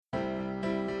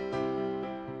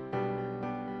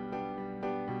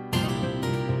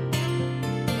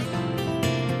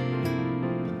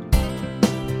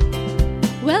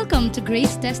Welcome to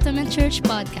Grace Testament Church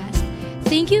Podcast.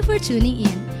 Thank you for tuning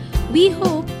in. We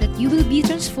hope that you will be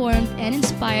transformed and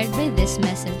inspired by this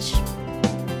message.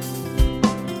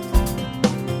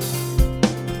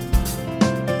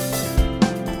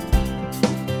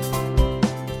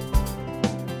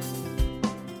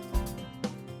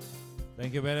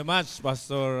 Thank you very much,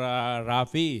 Pastor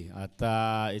Rafi. At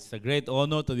it's a great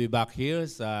honor to be back here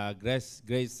sa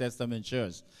Grace Testament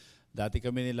Church. Dati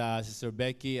kami nila Sister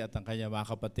Becky at ang kanyang mga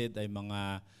kapatid ay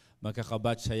mga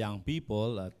magkakabatch sa young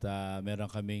people at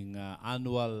meron kaming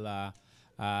annual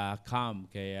camp.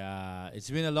 Kaya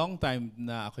it's been a long time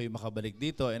na ako yung makabalik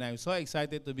dito and I'm so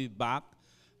excited to be back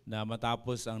na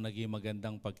matapos ang naging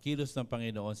magandang pagkilos ng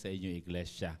Panginoon sa inyong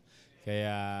iglesia.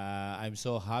 Kaya I'm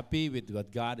so happy with what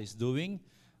God is doing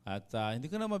at hindi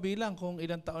ko na mabilang kung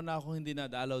ilang taon na ako hindi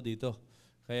nadalaw dito.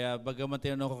 Kaya bagaman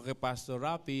tinanong ko kay Pastor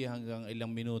Rafi hanggang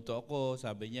ilang minuto ako,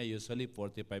 sabi niya usually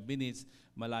 45 minutes,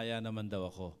 malaya naman daw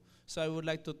ako. So I would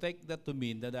like to take that to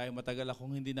mean that dahil matagal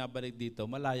akong hindi nabalik dito,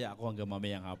 malaya ako hanggang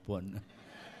mamayang hapon.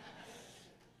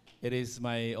 It is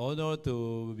my honor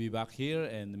to be back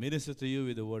here and minister to you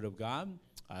with the Word of God.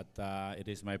 At it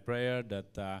is my prayer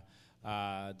that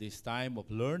this time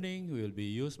of learning will be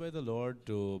used by the Lord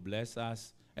to bless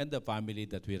us and the family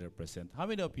that we represent. How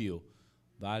many of you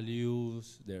value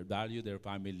their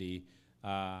family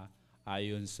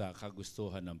ayon sa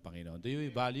kagustuhan ng Panginoon? Do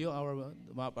you value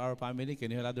our family?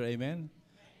 Can you hear another amen?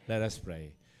 Let us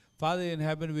pray. Father in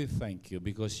heaven, we thank you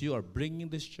because you are bringing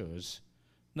this church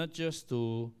not just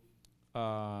to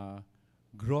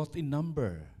growth in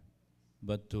number,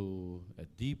 but to a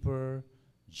deeper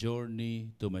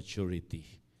journey to maturity.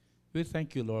 We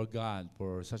thank you, Lord God,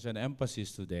 for such an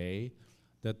emphasis today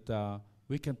that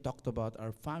we can talk about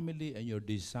our family and your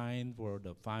design for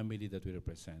the family that we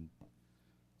represent.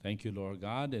 Thank you, Lord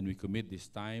God, and we commit this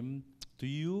time to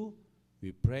you.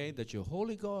 We pray that your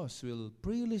Holy Ghost will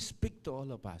freely speak to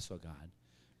all of us, O God,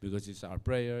 because it's our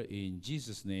prayer in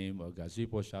Jesus' name, O God's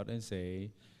people shout and say,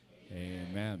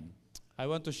 Amen. I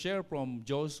want to share from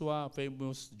Joshua,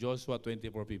 famous Joshua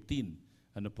 24:15.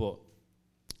 Ano po,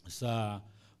 sa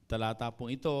talata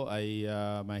pong ito ay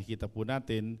makikita po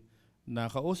natin na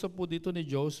kausap po dito ni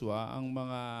Joshua ang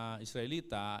mga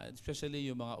Israelita, especially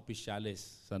yung mga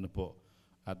opisyales. Ano po.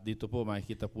 At dito po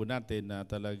makikita po natin na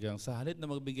talagang sa halip na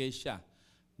magbigay siya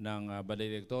ng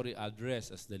valedictory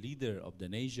address as the leader of the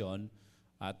nation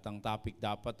at ang topic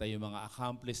dapat ay yung mga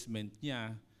accomplishment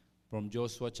niya from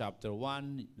Joshua chapter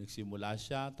 1, nagsimula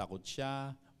siya, takot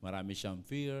siya, marami siyang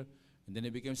fear, and then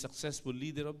he became successful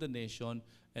leader of the nation.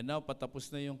 And now,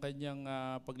 patapos na yung kanyang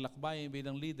paglakbay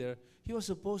bilang leader, he was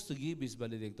supposed to give his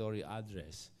valedictory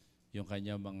address, yung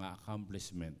kanyang mga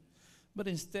accomplishment.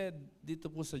 But instead, dito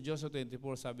po sa Joshua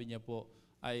 24, sabi niya po,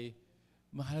 ay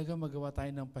mahalaga magawa tayo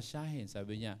ng pasyahin.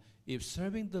 Sabi niya, if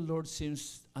serving the Lord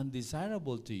seems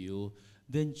undesirable to you,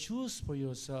 then choose for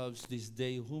yourselves this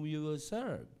day whom you will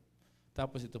serve.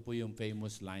 Tapos ito po yung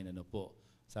famous line, ano po,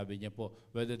 sabi niya po,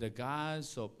 whether the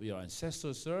gods of your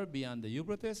ancestors serve beyond the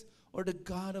Euphrates or the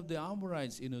God of the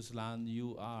Amorites in whose land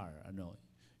you are.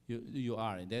 You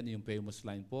are. And then yung famous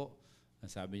line po,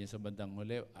 sabi niya sa bandang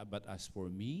huli, but as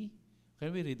for me,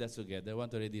 can we read that together? I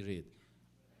want to already read.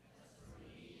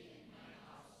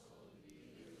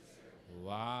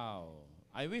 Wow.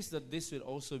 I wish that this will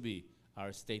also be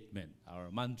our statement, our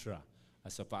mantra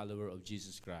as a follower of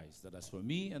Jesus Christ, that as for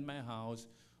me and my house,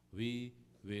 we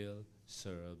will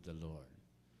serve the Lord.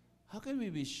 How can we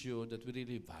be sure that we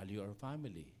really value our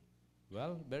family?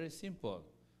 Well, very simple.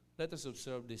 Let us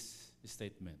observe this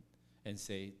statement and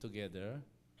say together,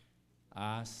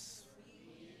 as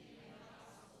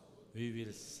we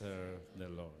will serve the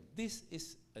Lord. This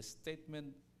is a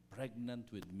statement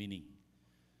pregnant with meaning.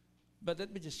 But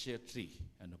let me just share three.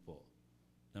 Ano po?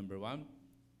 Number one,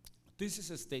 this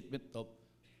is a statement of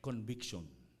conviction.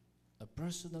 A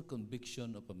personal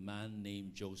conviction of a man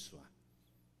named Joshua.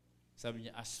 Sabi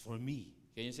niya, as for me.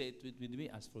 Can you say it with me?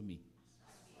 As for me.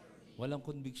 Walang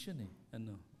conviction eh.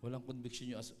 Walang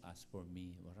conviction yung as for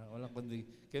me. Walang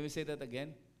conviction. Can we say that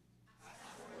again?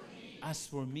 As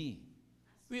for me.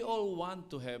 We all want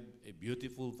to have a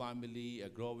beautiful family, a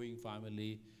growing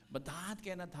family, but that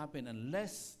cannot happen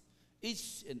unless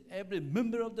each and every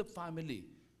member of the family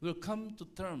will come to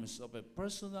terms of a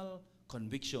personal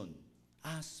conviction.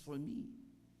 As for me.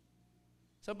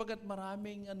 Sabagat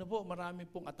maraming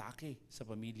pong atake sa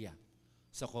pamilya,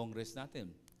 sa Congress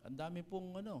natin. Ang dami pong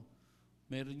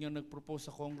meron nga nag-propose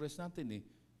sa Congress natin eh,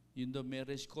 yung the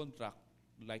marriage contract,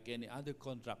 like any other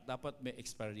contract, dapat may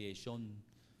expiration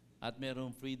at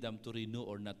merong freedom to renew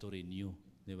or not to renew.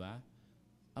 Di ba?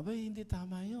 Abay, hindi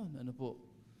tama yun.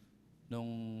 nung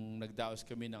nagdaos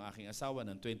kami ng aking asawa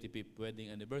ng 25th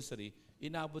wedding anniversary,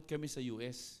 inabot kami sa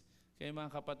US. Kaya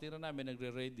mga kapatiran namin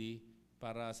nagre-ready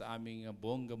para sa aming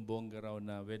bonggang-bongga raw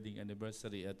na wedding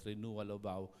anniversary at renewal of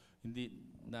vow. Hindi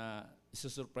na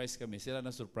isusurprise kami. Sila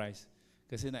na surprise.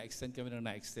 Kasi na-extend kami ng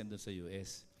na-extend doon sa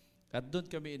US. At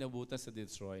doon kami inabutan sa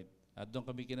Detroit. At doon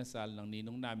kami kinasal ng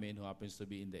ninong namin who happens to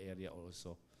be in the area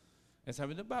also. Eh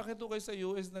sabi na, bakit to kayo sa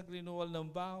US nag-renewal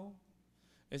ng vow?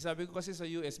 Eh sabi ko kasi sa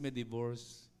US may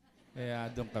divorce.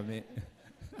 Kaya doon kami.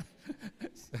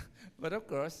 But of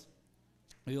course,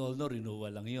 we all know renewal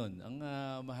lang yun. Ang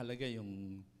mahalaga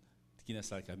yung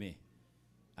kinasal kami.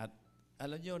 At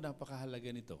alam nyo, napakahalaga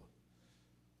nito.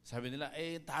 Sabi nila,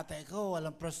 tatay ko,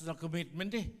 walang personal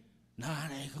commitment eh.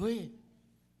 Nanay ko eh.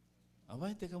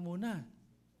 Abay, teka muna.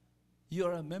 You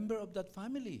are a member of that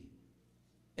family.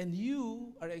 And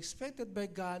you are expected by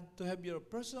God to have your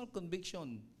personal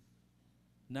conviction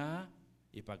na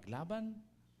ipaglaban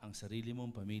ang sarili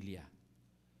mong pamilya.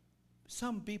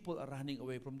 Some people are running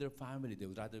away from their family. They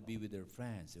would rather be with their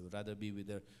friends. They would rather be with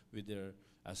their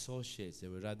associates. They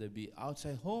would rather be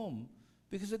outside home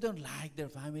because they don't like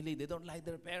their family. They don't like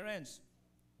their parents.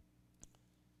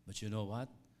 But you know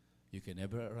what? You can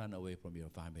never run away from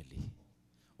your family.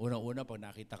 Unang-una, pag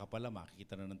nakita ka pala,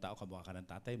 makikita na ng tao, kamukha ka ng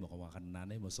tatay mo, kamukha ka ng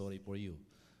nanay mo, sorry for you.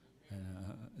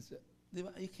 Di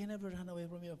ba? You can never run away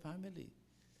from your family.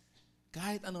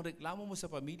 Kahit anong reklamo mo sa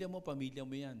pamilya mo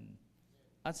yan.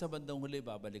 At sa bandang huli,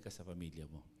 babalik ka sa pamilya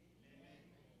mo.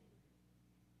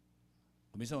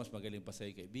 Minsan, mas magaling pa sa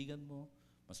kaibigan mo,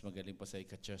 mas magaling pa sa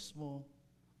ka-church mo,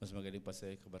 mas magaling pa sa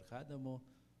kabarkada mo,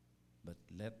 but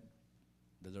let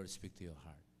the Lord speak to your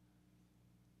heart.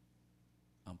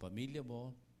 Ang pamilya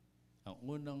mo, ang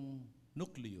unang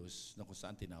nucleus na kung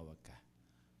saan tinawag ka.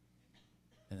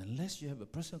 And unless you have a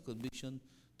personal conviction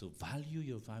to value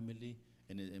your family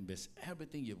and invest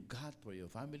everything you've got for your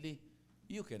family,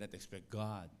 you cannot expect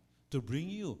God to bring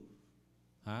you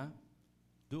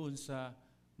doon sa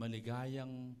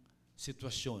maligayang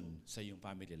sitwasyon sa iyong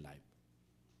family life.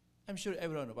 I'm sure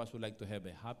every one of us would like to have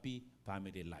a happy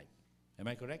family life. Am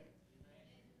I correct?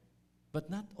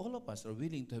 But not all of us are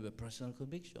willing to have a personal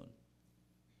conviction.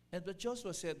 And but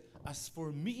Joshua said, as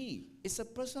for me, it's a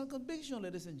personal conviction,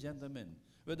 ladies and gentlemen.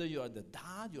 Whether you are the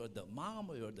dad, you are the mom,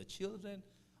 or you are the children,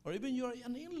 or even you are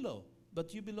an in-law,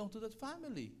 but you belong to that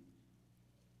family.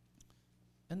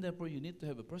 And therefore, you need to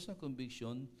have a personal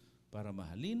conviction para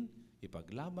mahalin,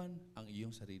 ipaglaban ang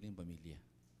iyong sariling pamilya.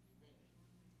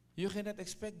 You cannot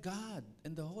expect God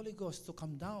and the Holy Ghost to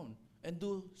come down and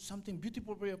do something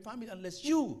beautiful for your family unless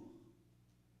you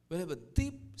will have a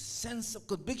deep sense of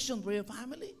conviction for your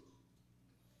family.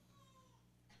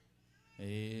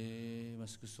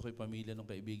 Mas gusto ko yung pamilya ng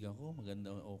kaibigan ko,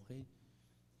 maganda, okay,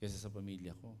 kaysa sa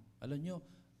pamilya ko. Alam nyo,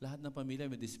 lahat ng pamilya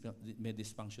may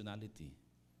dysfunctionality.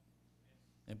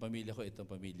 Ang pamilya ko, itong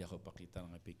pamilya ko, pakita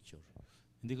ng picture.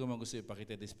 Hindi ko man gusto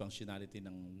ipakita dysfunctionality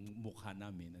ng mukha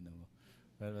namin.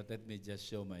 But let me just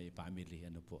show my family.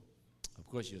 Of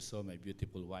course, you saw my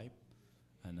beautiful wife.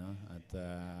 At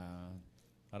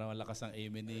parang malakas ang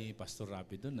amen ni Pastor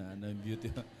Rapi doon.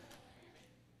 Beautiful.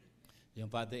 Yung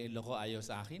father-in-law ko ayaw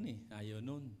sa akin Ayaw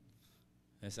nun.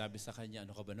 Sabi sa kanya,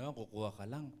 ano ka ba naman? Kukuha ka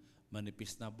lang.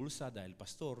 Manipis na bulsa dahil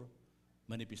pastor.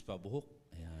 Manipis pa buhok.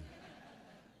 Ayan.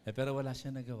 Pero wala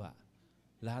siya nagawa.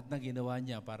 Lahat na ginawa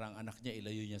niya, parang anak niya,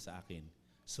 ilayo niya sa akin.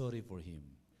 Sorry for him.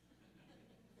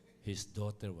 His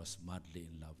daughter was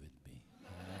madly in love with me.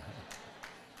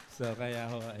 So kaya,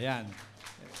 ayan.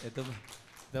 Ito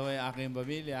yung aking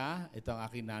pamilya. Ito ang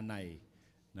aking nanay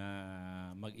na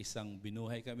mag-isang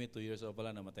binuhay kami. 2 years old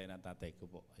pala, namatay na ang tatay ko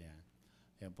po. Ayan.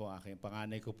 Ayan po, aking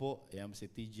panganay ko po. Ayan si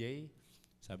TJ.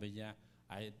 Sabi niya,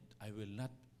 I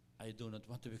do not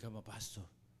want to become a pastor.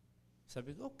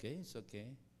 Sabi ko, okay, it's okay.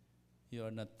 You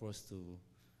are not forced to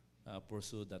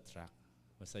pursue that track.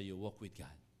 Basta you walk with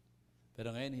God.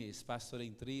 Pero ngayon, he is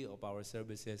pastoring 3 of our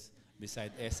services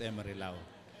beside SM Marilao.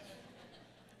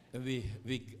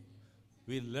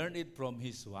 We learned it from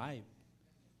his wife.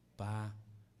 Pa,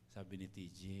 sabi ni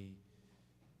TJ,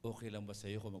 okay lang ba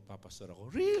sa'yo kung magpapastor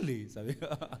ako? Really? Sabi ko.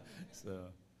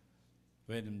 So,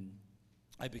 when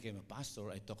I became a pastor,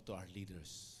 I talked to our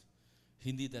leaders.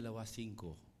 Hindi 2,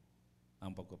 5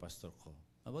 ang pagpapastor ko.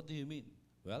 What do you mean?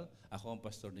 Well, ako ang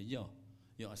pastor ninyo.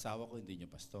 Yung asawa ko, hindi nyo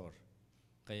pastor.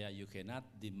 Kaya you cannot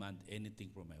demand anything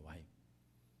from my wife.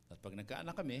 At pag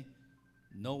nagkaanak kami,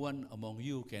 no one among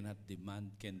you can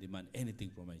demand anything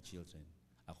from my children.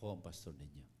 Ako ang pastor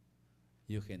ninyo.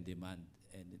 You can demand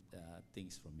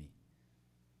things from me.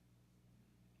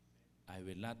 I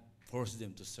will not force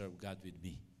them to serve God with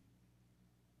me.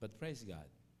 But praise God,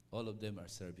 all of them are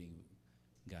serving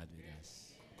God with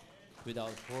us.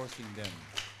 Without forcing them.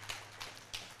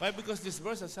 Why? Because this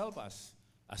verse has helped us.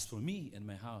 As for me and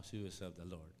my house, we will serve the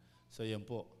Lord. So yan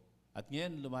po. At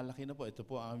ngayon, lumalaki na po. Ito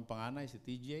po ang aming panganay, si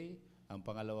TJ. Ang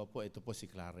pangalawa po, ito po si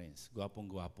Clarence.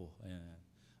 Gwapong-gwapo. Ayan.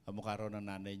 Ang mukha raw ng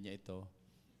nanay niya ito.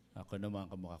 Ako naman,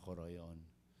 kamukha ko raw yun.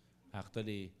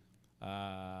 Actually,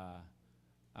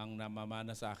 ang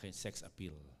namamana sa akin, sex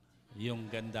appeal.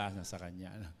 Yung ganda na sa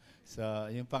kanya. So,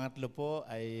 yung pangatlo po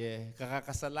ay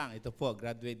kakakasal lang. Ito po,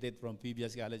 graduated from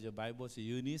PBS College of Bible, si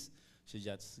Eunice. She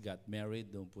just got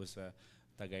married doon po sa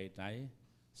Tagaytay.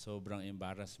 Sobrang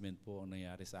embarrassment po ang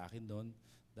nangyari sa akin doon.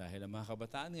 Dahil ang mga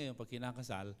kabataan ngayon, pag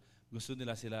kinakasal, gusto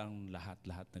nila silang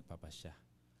lahat-lahat nagpapasya.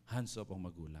 Hands off ang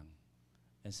magulang.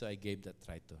 And so I gave that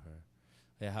right to her.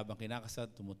 Kaya habang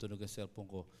kinakasal, tumutunog ang cellphone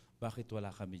ko, bakit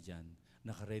wala kami dyan?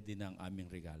 Nakaready na ang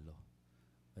aming regalo.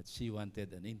 But she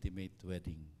wanted an intimate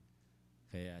wedding.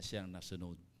 Kaya siyang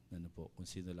nasunod. Ano po, kung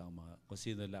sino lang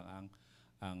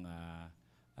ang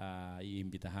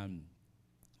iimbitahan.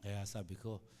 Kaya sabi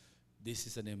ko, this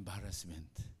is an embarrassment.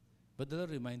 But the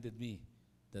Lord reminded me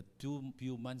that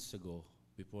few months ago,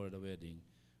 before the wedding,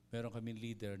 meron kaming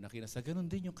leader na kinasa. Ganon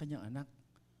din yung kanyang anak.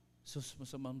 So,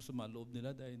 masama loob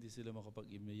nila dahil hindi sila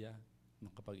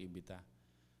makapag-imbita.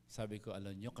 Sabi ko,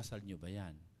 alam nyo, kasal nyo ba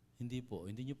yan? Hindi po.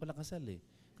 Hindi nyo pala kasal eh.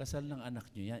 Kasal ng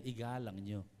anak nyo yan. Igalang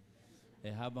nyo.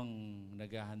 Eh habang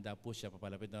naghahanda po siya,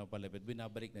 papalapit,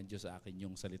 binabalik ng Diyos sa akin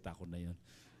yung salita ko na yun.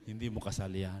 Hindi mo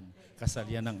kasal yan. Kasal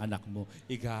yan ng anak mo.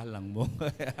 Igalang mo.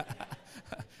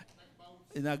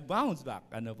 Nag-bounce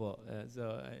back. Ano po.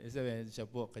 Siya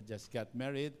po just got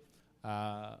married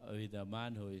with a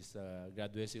man who is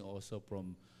graduating also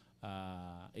from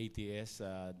ATS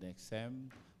next sem.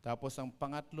 Tapos ang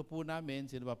pangatlo po namin,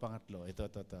 sino ba pangatlo? Ito.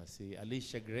 Si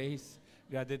Alicia Grace,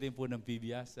 graduating po ng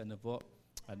PBS. Ano po?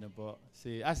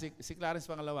 Si Clarence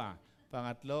pangalawa.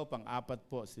 Pangatlo, pang-apat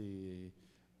po si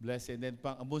Bless. And then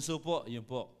ang bunso po, yun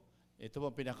po. Ito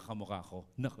po pinakakamukha ko.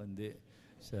 Hindi.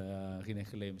 Sa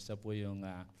kiniklaim. Sa po yung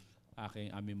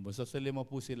aming bunso. So lima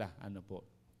po sila. Ano po.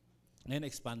 Ngayon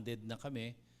expanded na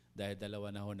kami dahil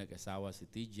dalawa na ho nag-asawa si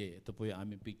TJ. Ito po yung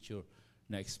aming picture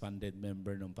na expanded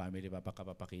member ng family.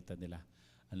 Papakita nila.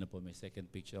 Ano po, may second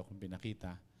picture akong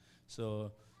pinakita. So,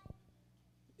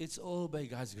 it's all by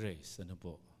God's grace. Ano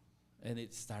po. And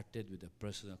it started with a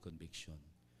personal conviction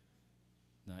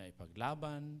na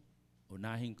ipaglaban,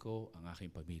 unahin ko ang aking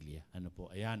pamilya. Ano po,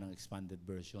 ayan ang expanded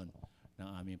version ng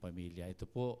aming pamilya. Ito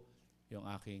po yung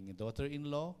aking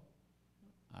daughter-in-law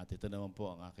at ito naman po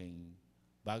ang aking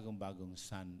bagong-bagong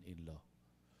son-in-law.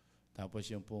 Tapos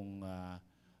yung pong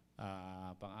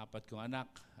pang-apat kong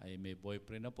anak ay may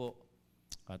boyfriend na po.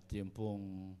 At yung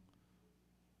pong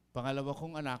pangalawa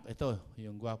kong anak, ito,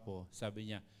 yung gwapo, sabi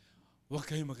niya, huwag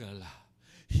kayong mag-alala,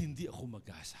 hindi ako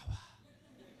mag-aasawa.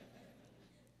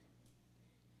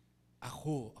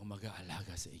 Ako ang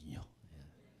mag-aalaga sa inyo. Ayan.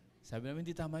 Sabi namin,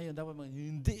 hindi tama yun. Dapat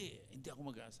hindi ako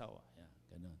mag-aasawa. Ayan,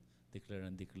 ganun.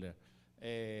 Declare.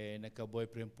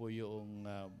 Nagka-boyfriend po yung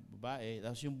babae.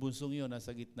 Tapos yung bunsong yun,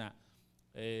 nasa gitna.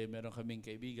 Meron kaming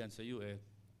kaibigan sa US,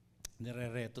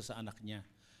 nirereto sa anak niya.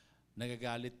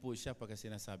 Nagagalit po siya pagka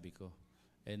sinasabi ko.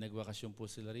 Nagbakasyon po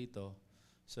sila rito.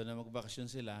 So, na magbakasyon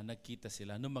sila, nagkita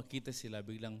sila. Nung magkita sila,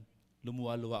 biglang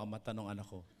lumuwa-luwa ang mata ng anak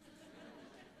ko.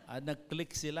 At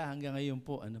nag-click sila hanggang ngayon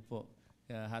po. Ano po?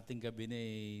 Hating gabi na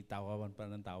tawawan pa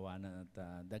ng tawanan at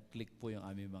nag-click po yung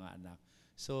aming mga anak.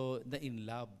 So, na-in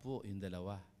love po yung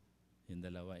dalawa. Yung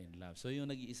dalawa in love. So,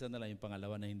 yung nag-iisa na lang, yung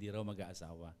pangalawa na hindi raw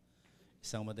mag-aasawa.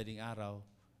 Isang madaling araw,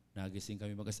 nagising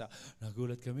kami mag-asawa.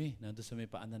 Nagulat kami. Nandun sa may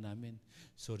paanan namin.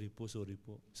 Sorry po.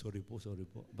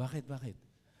 Bakit?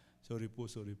 Sorry po.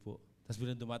 Tapos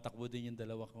bilang dumatakbo din yung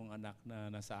dalawa kong anak na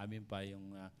nasa amin pa,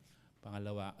 yung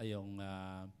pangalawa, yung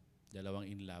dalawang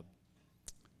in love.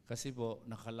 Kasi po,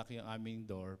 nakalaki yung aming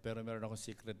door, pero meron akong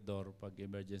secret door pag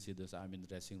emergency doon sa aming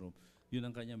dressing room. Yun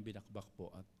ang kanyang binakbak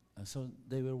po. At so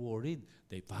they were worried.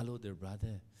 They followed their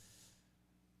brother.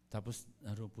 Tapos,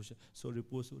 naroon po siya, sorry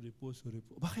po.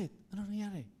 Bakit? Ano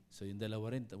nangyari? So, yung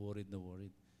dalawa rin,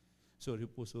 worried. Sorry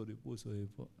po.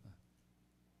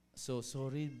 So,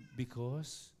 sorry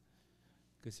because,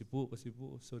 kasi po,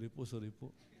 sorry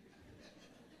po.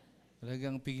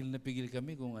 Talagang pigil na pigil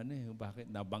kami kung bakit,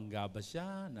 nabangga ba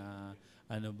siya, na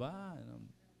ano ba?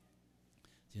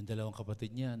 Yung dalawang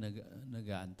kapatid niya,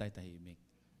 nag-aantay tahimik.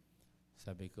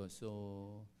 Sabi ko,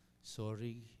 so,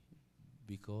 sorry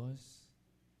because,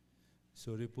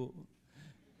 sorry po.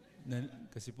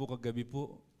 Kasi po kagabi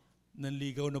po,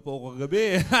 nanligaw na po ako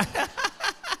kagabi.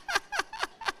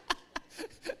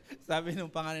 Sabi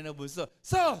nung panganay na bunso,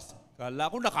 Sos!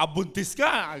 Kala ko nakabuntis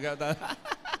ka.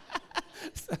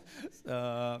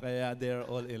 Kaya they're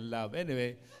all in love.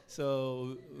 Anyway,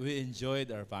 so we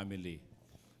enjoyed our family.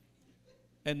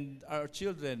 And our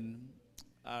children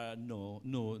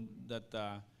know that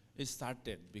it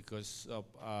started because of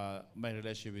my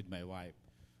relationship with my wife.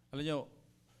 Alam nyo,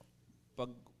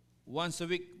 pag once a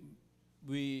week,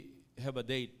 we have a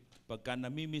date. Pagka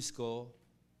namimiss ko,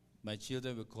 my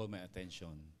children will call my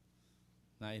attention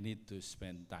na I need to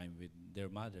spend time with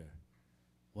their mother.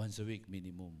 Once a week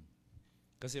minimum.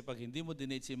 Kasi pag hindi mo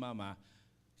dinate si mama,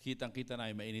 kitang-kita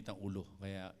na mainit ang ulo.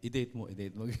 Kaya i-date mo.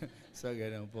 So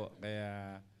ganun po.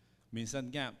 Kaya minsan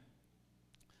nga,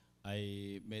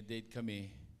 ay may date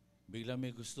kami, biglang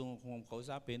may gusto kong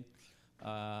kausapin,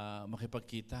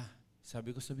 makipagkita.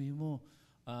 Sabihin mo,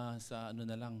 sa ano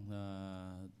na lang,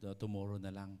 tomorrow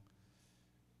na lang.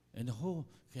 Eh naku,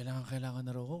 kailangan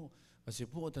na raw ho. Kasi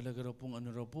po, talaga raw pong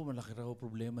malaki raw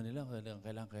problema nila,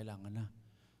 kailangan na.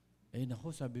 Eh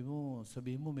naku,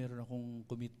 sabihin mo, meron akong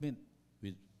commitment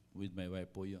with my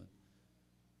wife po yun.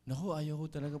 Naku, ayaw ko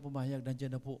talaga pumayag,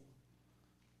 nandyan na po.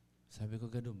 Sabi ko,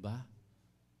 ganun ba?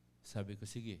 Sabi ko,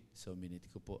 sige. So,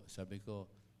 minute ko po. Sabi ko,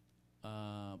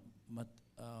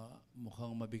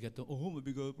 mukhang mabigat to. Oo,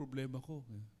 mabigat problema ko.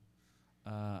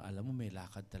 Alam mo, may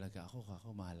lakad talaga ako.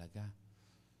 Kako, mahalaga.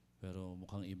 Pero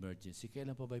mukhang emergency.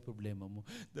 Kailan pa ba yung problema mo?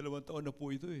 2 taon na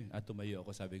po ito eh. At tumayo ako,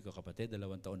 sabi ko, kapatid, 2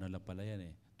 taon na lang pala yan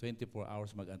eh. 24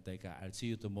 hours mag-antay ka. I'll see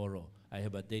you tomorrow. I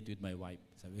have a date with my wife.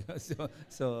 Sabi ko,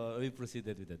 so we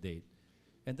proceeded with the date.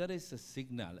 And that is a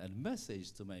signal and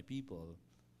message to my people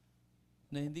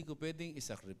na hindi ko pwedeng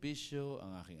isakripisyo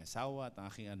ang aking asawa at ang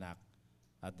aking anak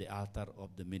at the altar of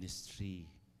the ministry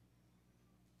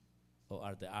or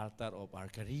at the altar of our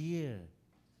career.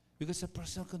 Because a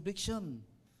personal conviction.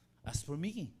 As for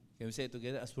me. Can we say it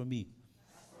together? As for me.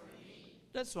 As for me.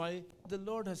 That's why the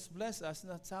Lord has blessed us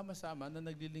na sama-sama na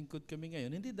naglilingkod kami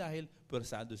ngayon. Hindi dahil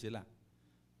persado sila.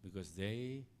 Because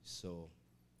they saw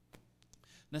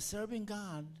na serving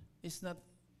God is not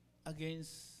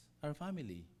against our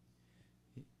family.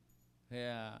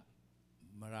 Kaya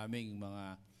maraming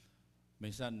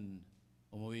minsan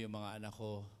umuwi yung mga anak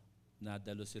ko,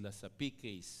 nadalo sila sa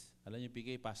PKs. Alam niyo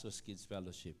PK, Pastors Kids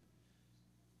Fellowship.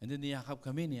 And then niyakap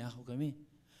kami.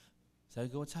 Sabi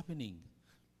ko, what's happening?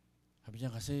 Sabi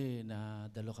niya kasi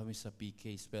nadalo kami sa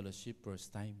PKs Fellowship first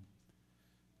time.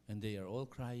 And they are all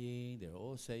crying, they're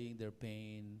all saying their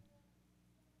pain.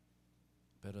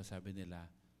 Pero sabi nila,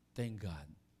 thank God,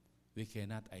 we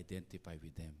cannot identify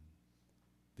with them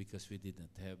because we did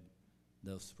not have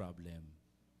those problem,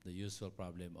 the usual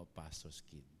problem of pastor's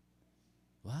kid.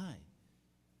 Why?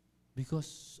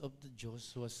 Because of the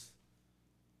Joshua's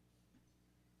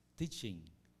teaching,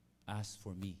 as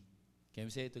for me. Can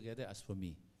we say it together? As for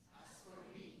me. As for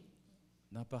me.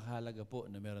 Napakahalaga po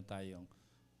na meron tayong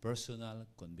personal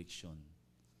conviction.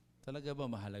 Talaga ba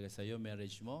mahalaga sa iyo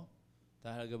marriage mo?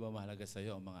 Talaga ba mahalaga sa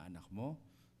iyo ang mga anak mo?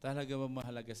 Talaga ba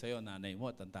mahalaga sa iyo ang nanay mo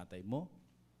at ang tatay mo?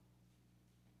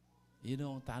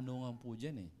 Yun ang tanungan po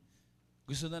dyan eh.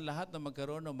 Gusto ng lahat na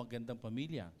magkaroon ng magandang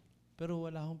pamilya, pero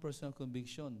wala akong personal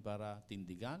conviction para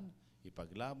tindigan,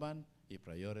 ipaglaban,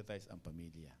 i-prioritize ang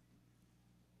pamilya.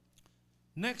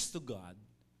 Next to God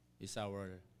is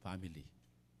our family.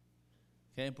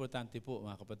 Kaya importante po,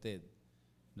 mga kapatid,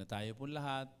 na tayo po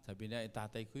lahat, sabi niya,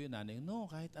 tatay ko yun, nanay, no,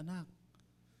 kahit anak.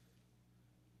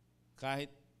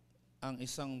 Kahit ang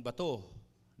isang bato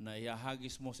na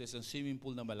ihahagis mo sa isang swimming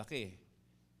pool na malaki,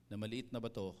 na maliit na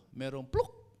bato, merong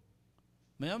pluk.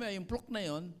 Maya-maya yung pluk na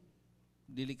yon,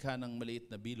 dilikha ng maliit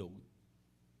na bilog.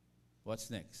 What's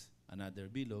next?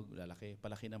 Another bilog, lalaki,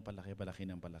 palaki ng palaki, palaki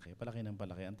ng palaki, palaki ng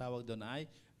palaki. Ang tawag doon ay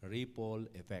ripple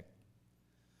effect.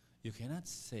 You cannot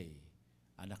say,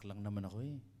 anak lang naman ako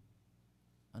eh.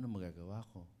 Ano magagawa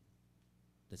ko?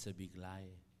 That's a big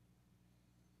lie.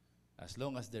 As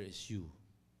long as there is you,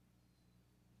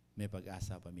 may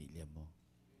pag-asa pamilya mo.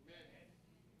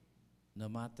 No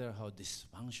matter how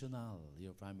dysfunctional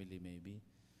your family may be.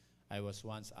 I was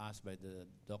once asked by the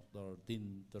Dr.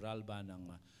 Tin Turalba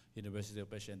ng University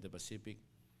of Asia and the Pacific,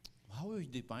 how will you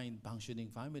define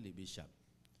functioning family, Bishop?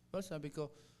 Well, sabi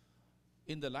ko,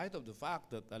 in the light of the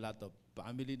fact that a lot of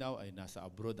family now ay nasa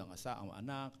abroad ang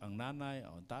anak, ang nanay,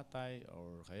 ang tatay,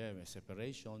 or kaya may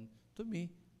separation, to me,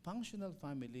 functional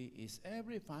family is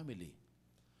every family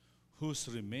whose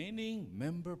remaining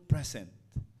member present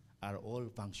are all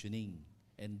functioning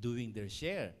and doing their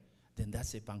share. Then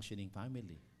that's a functioning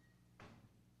family.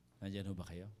 Nandiyan ho ba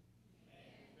kayo?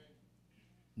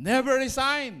 Never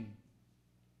resign.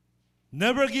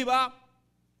 Never give up.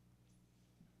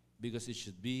 Because it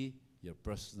should be your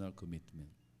personal commitment.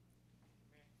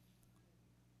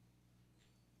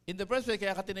 In the first place,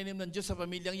 kaya ka tinanim ng Diyos sa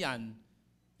pamilyang yan,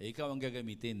 ikaw ang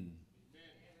gagamitin.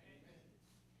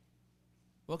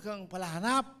 Huwag kang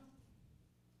palahanap.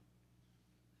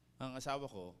 Ang asawa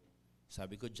ko,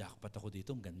 sabi ko, jackpot ako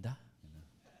dito, ang ganda.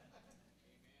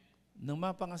 Nung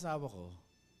mapangasawa ko,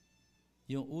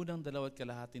 yung unang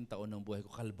 2.5 taon ng buhay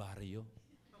ko, kalbaryo.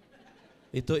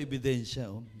 Ito, ebidensya.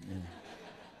 Oh. Yeah.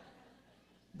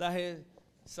 Dahil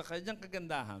sa kanyang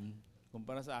kagandahan,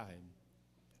 kumpara sa akin,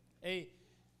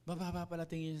 mababa pala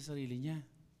tingin sa sarili niya.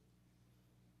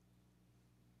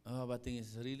 Mababa tingin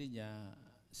sa sarili niya.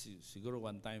 Siguro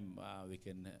one time,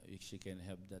 she can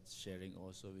have that sharing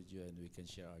also with you and we can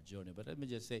share our journey. But let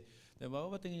me just say,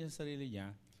 mababa tingin niya sa sarili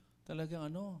niya, talagang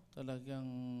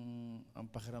ang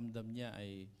pakiramdam niya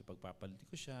ay ipagpapalit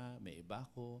ko siya, may iba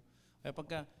ako. Kaya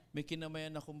pagka may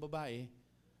kinamayan akong babae,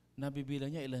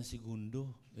 nabibilang niya ilang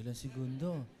segundo.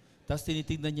 Tapos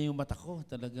tinitignan niya yung mata ko,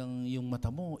 talagang yung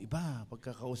mata mo, iba,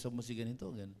 pagkakausap mo si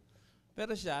ganito, ganun.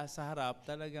 Pero siya, sa harap,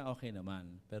 talagang okay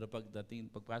naman. Pero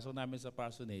pagpasok namin sa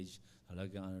parsonage,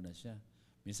 talagang na siya.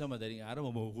 Minsan, madaling araw,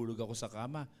 mahuhulog ako sa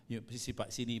kama.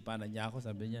 Sinipa na niya ako,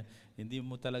 sabi niya, hindi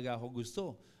mo talaga ako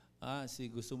gusto.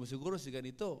 Gusto mo siguro si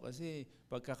ganito. Kasi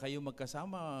pagka kayo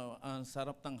magkasama, ang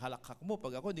sarap ng halakhak mo.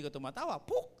 Pag ako hindi ka tumatawa,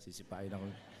 puk! Sisipain ako.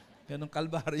 Ganong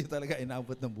kalbaryo talaga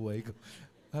inabot ng buhay ko.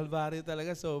 Kalbaryo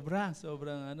talaga, sobrang.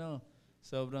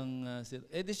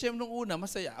 Di siyem nung una,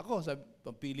 masaya ako. Sabi,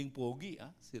 pampiling pogi.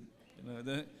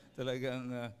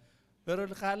 Talagang, pero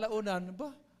kalaunan,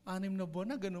 6 na buwan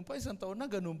na, ganun pa. 1 taon na,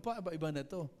 ganun pa. Iba na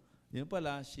to. Yun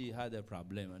pala, she had a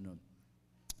problem.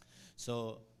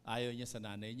 So, ayaw niya sa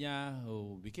nanay niya,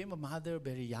 who became a mother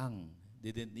very young.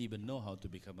 Didn't even know how to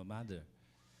become a mother.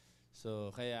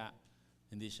 So, kaya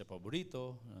hindi siya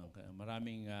paborito.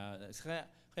 Maraming,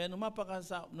 kaya nung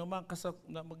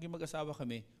maging mag-asawa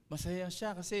kami, masaya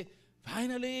siya kasi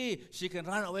finally, she can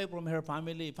run away from her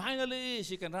family. Finally,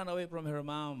 she can run away from her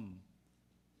mom.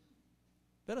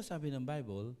 Pero sabi ng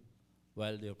Bible,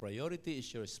 while your priority is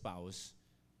your spouse,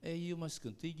 you must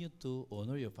continue to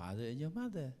honor your father and your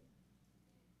mother.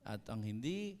 At ang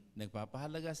hindi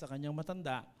nagpapahalaga sa kanyang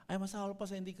matanda, ay masahol pa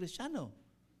sa hindi Kristiyano.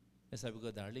 Kaya sabi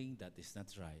ko, darling, that is not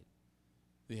right.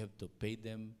 We have to pay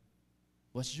them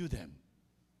what's due them.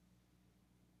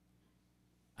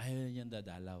 Ayaw niyang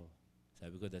dadalaw.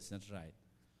 Sabi ko, that's not right.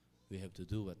 We have to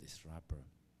do what is proper.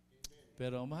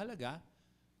 Pero ang mahalaga,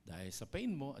 dahil sa pain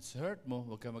mo at sa hurt mo,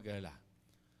 huwag ka mag-alala.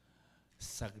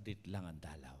 Saglit lang ang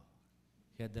dalaw.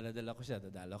 Kaya dala-dala ko siya,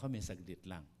 dadalaw kami, saglit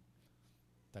lang.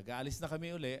 Taga-alis na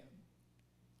kami uli.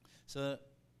 So,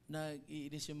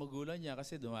 nag-iinis yung magulang niya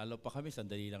kasi dumalaw pa kami,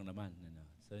 sandali lang naman.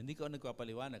 So, hindi ko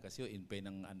nagpapaliwanag kasi in pain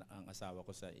ang asawa ko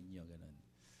sa inyo. Ganun.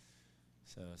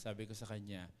 So, sabi ko sa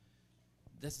kanya,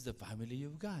 that's the family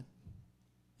you've got.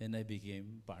 And I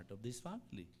became part of this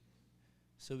family.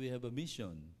 So, we have a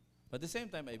mission. But at the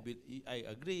same time, I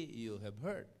agree you have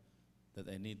heard that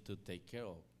I need to take care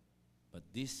of. But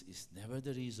this is never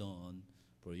the reason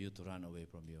for you to run away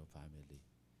from your family.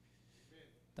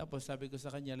 Tapos sabi ko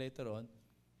sa kanya later on,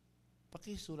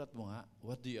 pakisulat mo nga,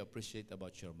 what do you appreciate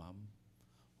about your mom?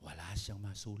 Wala siyang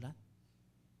masulat.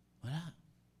 Wala.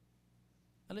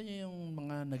 Alam niyo yung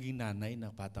mga naging nanay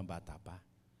na patang-bata pa.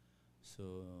 So,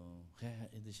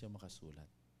 kaya hindi siya makasulat.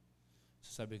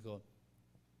 So sabi ko,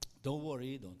 don't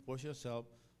worry, don't force yourself,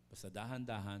 basta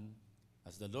dahan-dahan,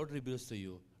 as the Lord reveals to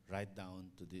you, write down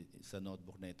sa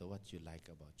notebook na ito what you like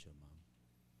about your mom.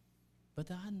 But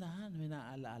dahan-dahan, may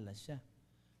naalaala siya.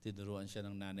 Tinuruan siya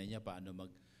ng nanay niya paano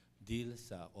mag-deal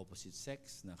sa opposite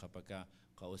sex na kapag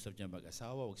kausap niya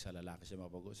mag-asawa, huwag sa lalaki siya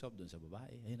mapag-usap, doon sa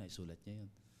babae. Ayun, naisulat niya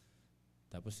yun.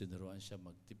 Tapos tinuruan siya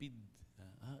magtipid.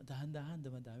 Dahan-dahan,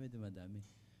 dumadami.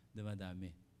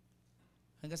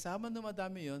 Hanggang sa aman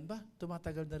dumadami yun,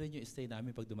 tumatagal na rin yung stay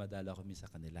namin pag dumadalo kami sa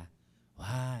kanila.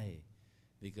 Why?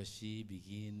 Because she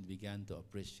began to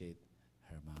appreciate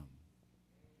her mom.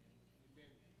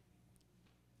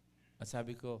 At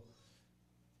sabi ko,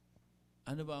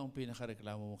 ano ba ang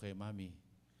pinakareklamo mo kay mami?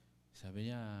 Sabi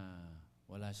niya,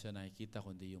 wala siya nakikita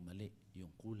kundi yung mali, yung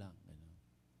kulang. Ano.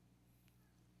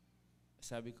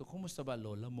 Sabi ko, kumusta ba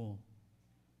lola mo?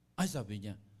 Ay, sabi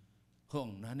niya,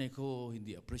 kung nanay ko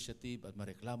hindi appreciative at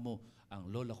mareklamo, ang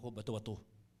lola ko bato-bato.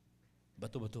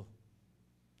 Bato-bato.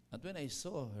 At when I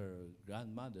saw her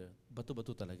grandmother,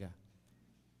 bato-bato talaga.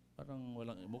 Parang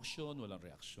walang emotion, walang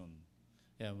reaction.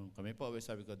 Kaya kami po,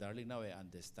 sabi ko, darling, now I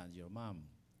understand your mom.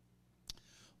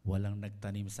 Walang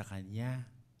nagtanim sa kanya.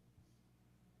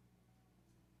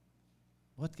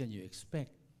 What can you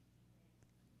expect?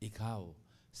 Ikaw,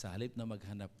 sa halip na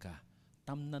maghanap ka,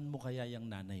 tamnan mo kaya yung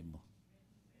nanay mo.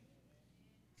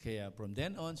 Kaya from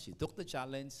then on, she took the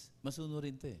challenge.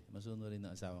 Masunurin to eh. Masunurin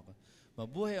ng asawa ko.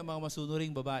 Mabuhay ang mga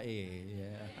masunuring babae.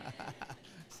 Yeah.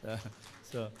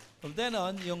 so, from then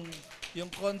on, yung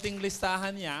konting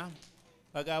listahan niya,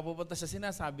 pag pupunta sa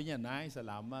sinasabi niya, Nay,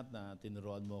 salamat na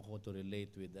tinuruan mo ako to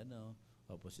relate with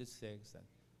opposite sex.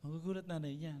 Nagugulat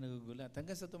nanay niya, nagugulat.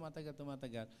 Hanggang sa tumatagal.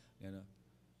 Gano'n.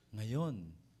 Ngayon,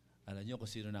 alam niyo kung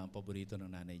sino na ang paborito ng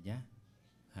nanay niya?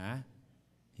 Ha?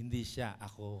 Hindi siya,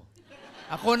 ako.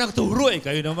 Ako nagturo eh,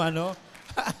 kayo naman, no?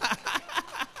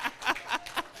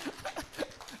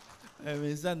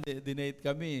 Minsan, dinate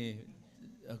kami.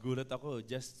 Gulat ako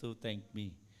just to thank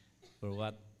me for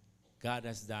what God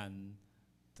has done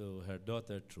to her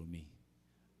daughter through me.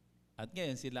 At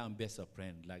ngayon, sila ang best of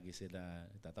friend. Lagi sila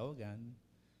tatawagan.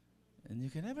 And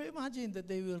you can never imagine that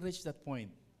they will reach that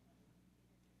point.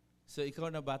 So,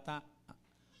 ikaw na bata,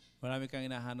 marami kang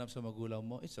hinahanap sa magulang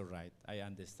mo, it's alright. I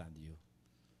understand you.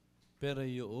 Pero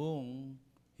yung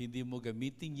hindi mo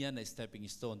gamitin yan na stepping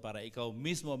stone para ikaw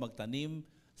mismo magtanim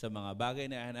sa mga bagay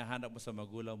na hinahanap mo sa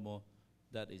magulang mo,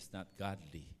 that is not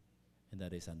godly. And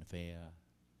that is unfair.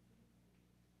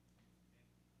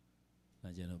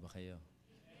 Nandiyan ba kayo?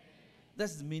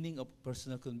 That's the meaning of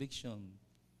personal conviction.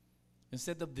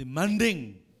 Instead of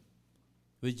demanding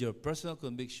with your personal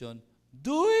conviction,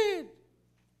 do it.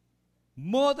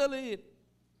 Model it.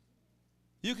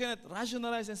 You cannot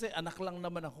rationalize and say, anak lang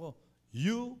naman ako.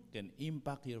 You can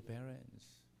impact your parents.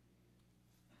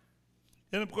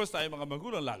 And of course, tayo mga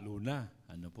magulang, lalo na.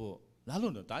 Lalo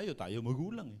na tayo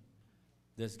magulang eh.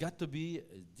 There's got to be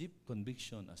a deep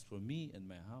conviction as for me and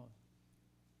my house.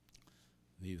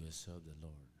 We will serve the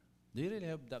Lord. Do you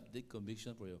really have that deep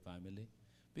conviction for your family?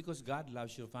 Because God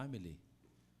loves your family.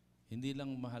 Hindi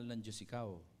lang mahal ng Diyos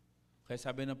ikaw. Kaya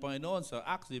sabi ng Panginoon sa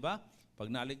Acts, di ba?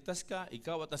 Pag naligtas ka,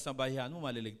 ikaw at nasabayan mo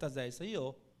maliligtas dahil sa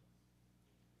iyo,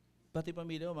 pati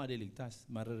pamilya mo maliligtas,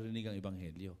 maririnig ang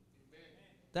Ebanghelyo.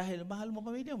 Dahil mahal mo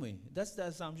pamilya mo eh. That's the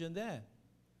assumption there.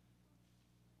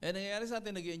 And nangyayari sa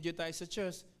atin, nag-enjoy tayo sa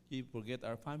church, we forget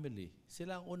our family.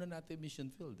 Sila ang una natin mission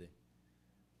field eh.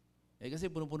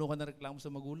 Kasi puno-puno ka na reklamo sa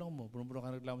magulang mo, puno-puno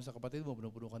ka na reklamo sa kapatid mo,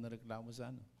 puno-puno ka na reklamo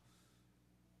sa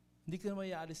Hindi ka na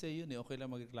mayaalis sa iyo, okay lang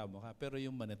magreklamo ka. Pero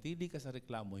yung manatili ka sa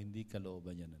reklamo, hindi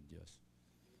kalooban yan ng Diyos.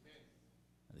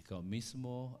 At ikaw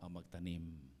mismo ang magtanim.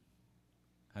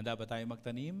 Handa ba tayo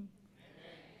magtanim?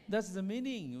 Amen. That's the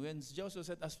meaning. When Joshua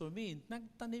said, as for me,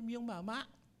 nagtanim yung mama.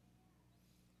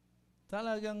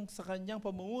 Talagang sa kanyang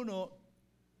pamumuno,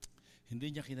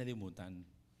 hindi niya kinalimutan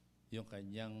yung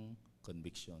kanyang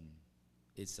conviction.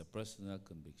 It's a personal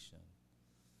conviction.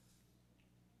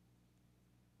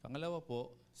 Pangalawa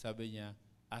po, sabi niya,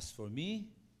 as for me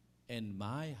and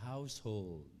my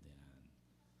household. Yan.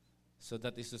 So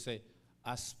that is to say,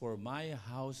 as for my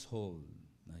household.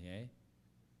 Okay?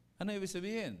 Ano ibig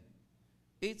sabihin?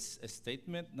 It's a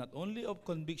statement not only of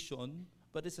conviction,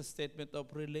 but it's a statement of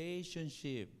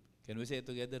relationship. Can we say it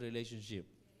together, relationship?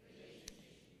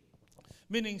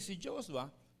 Meaning si Joshua,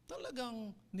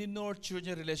 talagang ni-nurture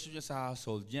niya relationship sa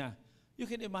household niya. You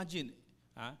can imagine,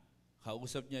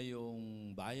 kausap niya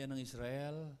yung bayan ng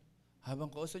Israel. Habang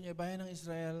kausap niya yung bayan ng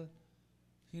Israel,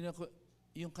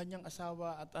 yung kanyang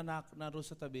asawa at anak naroon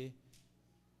sa tabi,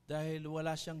 dahil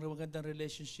wala siyang magandang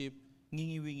relationship,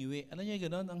 ngingiwi-ngiwi. Alam niya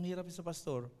gano'n? Ang hirap sa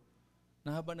pastor,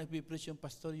 na habang nagpipreach yung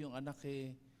pastor, yung anak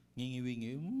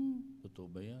ngingiwi-ngiwi. Totoo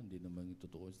ba yan? Hindi naman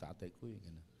totoo sa tatay ko.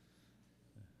 Gano'n.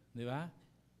 Di ba?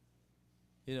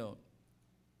 You know,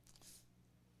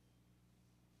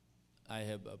 I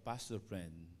have a pastor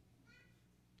friend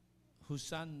whose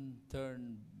son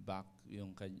turned back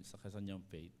sa kanyang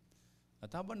faith.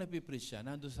 At habang nagpipreach siya,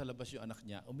 nandun sa labas yung anak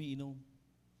niya, umiinom.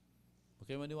 Huwag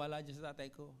kayo maniwala dyan sa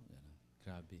tatay ko.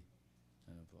 Grabe.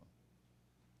 Ano po?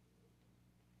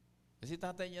 Kasi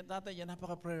tatay niya,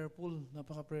 napaka-prayerful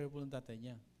ng tatay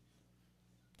niya.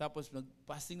 Tapos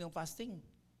nag-fasting ng fasting.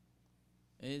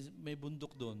 May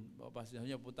bundok doon.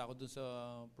 Punta ako doon sa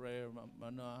prayer,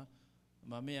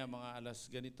 mamaya mga alas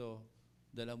ganito,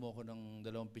 dala mo ako ng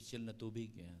 2 pitsil na tubig.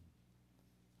 Yan.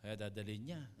 Kaya dadalhin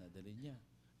niya.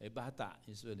 Bata,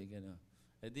 usually gano'n.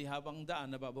 Di habang daan,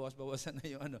 nababawas-bawasan na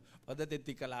yung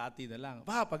pagdating kalahati na lang.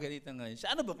 Pagalitan ngayon.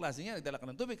 Siya, ano ba klase nga? Nagdala ka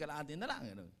ng tubig, kalahati na lang.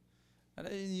 Gano'n.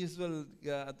 Usual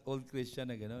at old Christian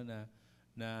na gano'n,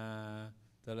 na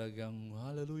talagang,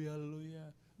 hallelujah,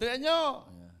 hallelujah. Dalihan nyo!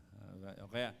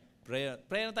 Kaya,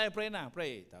 pray na.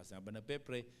 Tapos habang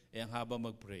nagpe-pray, ang habang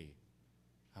mag-pray.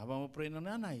 Habang mag-pray ng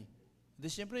nanay. Di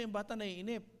siyempre, yung bata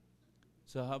naiinip.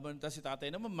 So habang si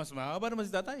tatay naman, mas mahaba naman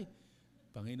si tatay.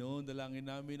 Panginoon, dalangin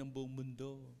namin ang buong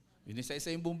mundo. Inisa-isa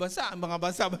yung buong bansa, ang mga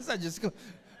bansa-bansa, Diyos ko.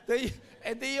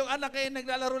 Di yung anak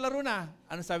naglalaro-laro na.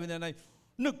 Ano sabi ng nanay?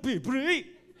 nagpipray.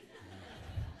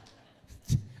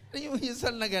 Yung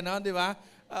minsan na gano'n, di ba?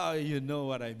 Oh, you know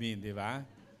what I mean, di ba?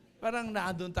 Parang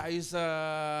naandun tayo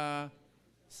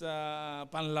sa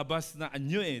panlabas na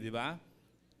anyo di ba?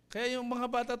 Kaya yung mga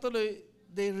bata tuloy,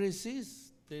 they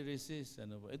resist. They resist.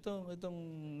 Ano ba?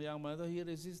 Itong young man, he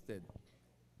resisted.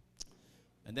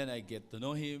 And then I get to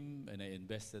know him, and I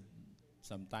invested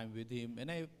some time with him,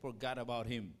 and I forgot about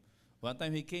him. One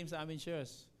time he came sa amin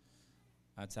church,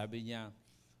 at sabi niya,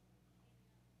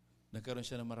 nagkaroon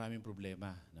siya ng maraming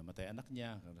problema. Namatay anak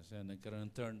niya, nagkaroon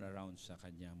ng turnaround sa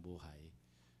kanyang buhay.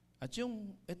 At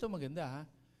ito maganda ha,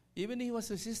 even he was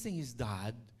resisting his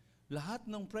dad, lahat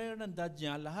ng prayer ng dad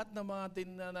niya, lahat ng mga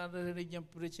naririnig niyang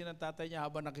preaching ng tatay niya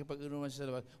habang nakipag-inuman siya sa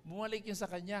labas, bumalik yun sa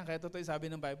kanya. Kaya totoo sabi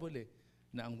ng Bible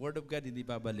na ang Word of God hindi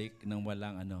babalik ng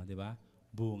walang di ba?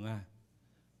 Bunga.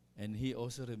 And he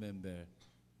also remember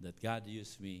that God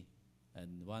used me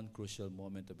in one crucial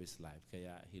moment of his life.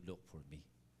 Kaya he looked for me.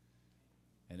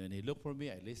 And when he looked for me,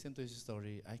 I listened to his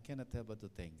story. I cannot help but to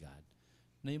thank God.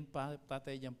 Na yung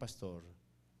tatay niyang pastor,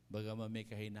 bagaman may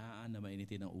kahinaan na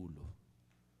mainitin ng ulo.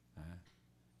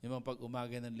 Yung mga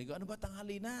pag-umaga ng linggo, ano ba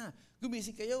tanghali na?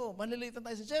 Gumising kayo, malilitan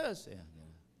tayo sa church.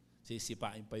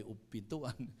 Sisipain pa yung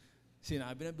pintuan.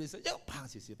 Sinabi na bilis,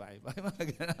 sisipain pa.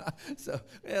 So,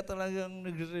 kaya talagang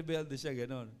nag-rebelde siya,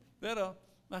 ganon. Pero,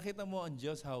 makita mo ang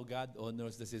Diyos how God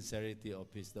honors the sincerity of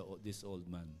this old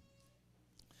man.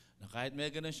 Na kahit may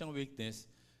ganun siyang weakness,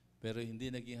 pero hindi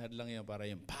naging hadlang yan para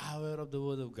yung power of the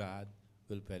Word of God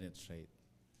will penetrate.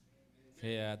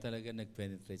 Kaya talaga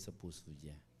nag-penetrate sa puso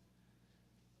niya.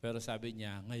 Pero sabi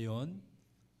niya, ngayon,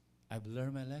 I've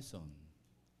learned my lesson.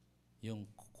 Yung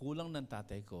kulang ng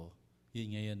tatay ko,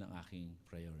 yun ngayon ang aking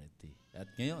priority. At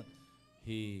ngayon,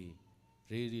 he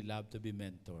really loved to be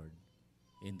mentored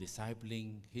in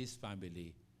discipling his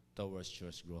family towards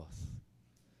church growth.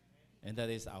 And that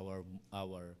is our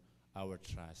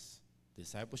trust.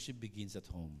 Discipleship begins at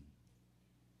home.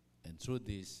 And through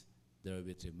this, there will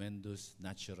be tremendous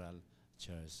natural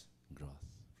church growth.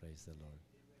 Praise the Lord.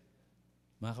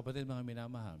 Mga kapatid, mga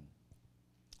minamahal,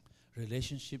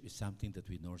 relationship is something that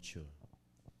we nurture.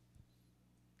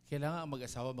 Kailangan ang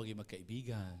mag-asawa maging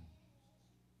magkaibigan.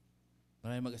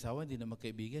 Maraming mag-asawa hindi na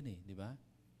magkaibigan di ba?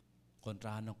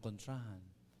 Kontrahan ng kontrahan.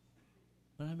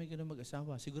 Maraming ganun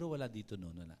mag-asawa. Siguro wala dito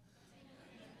noon. Wala.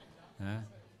 Ha?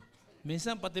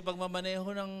 Minsan, pati pagmamaneho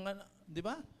ng, di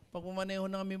ba? Pagmamaneho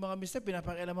ng aming mga mister,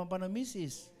 pinapakialaman pa ng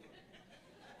misis.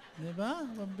 Di ba?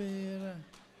 Pambira.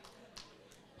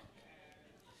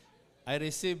 I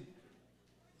received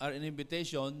an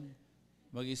invitation.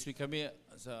 Mag-speak kami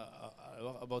sa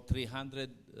about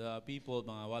 300 people,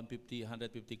 mga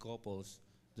 150 couples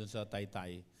dun sa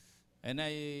Taytay. And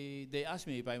they asked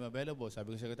me if I'm available.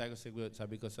 Sabi ko,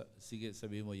 sige,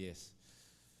 sabi mo yes.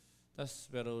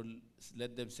 Pero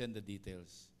let them send the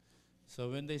details.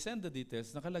 So when they send the details,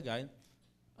 nakalagay,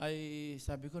 ay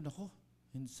sabi ko,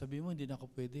 sabi mo hindi na ako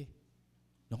pwede.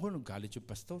 Naggalit yung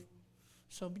pastor.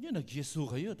 Sabi niya, nag-yesu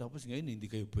kayo, tapos ngayon hindi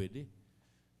kayo pwede.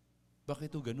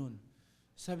 Bakit ito ganun?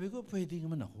 Sabi ko, pwede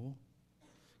naman ako.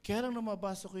 Kaya lang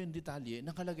namabasa ko yung detalye,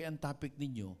 nakalagay ang topic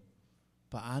ninyo,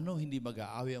 paano hindi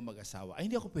mag-aaway ang mag-asawa. Ay,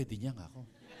 hindi ako pwede niya nga ako.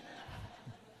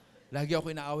 Lagi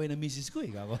ako inaaway ng misis ko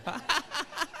ako.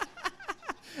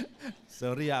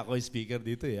 Sorry, ako yung speaker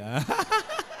dito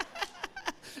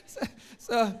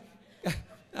so,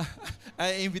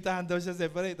 ay imbitahan daw siya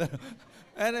separate.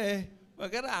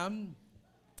 Magkaram,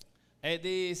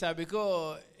 di sabi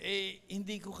ko,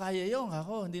 hindi ko kaya yun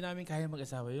ako. Hindi namin kaya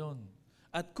mag-asawa yun.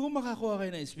 At kung makakuha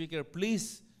kayo ng speaker,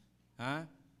 please,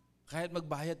 kahit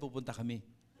magbayad, pupunta kami.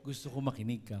 Gusto ko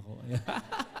makinig ako.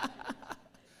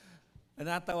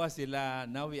 Natawa sila,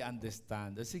 now we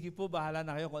understand. Sige po, bahala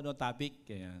na kayo kung ano topic.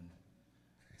 Kaya,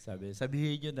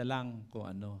 sabihin nyo na lang kung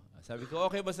ano. Sabi ko,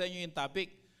 okay ba sa inyo yung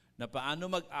topic? Na paano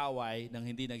mag-away nang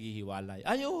hindi naghihiwalay?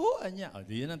 Ay, oo, anya.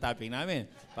 Yun ang topic namin.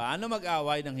 Paano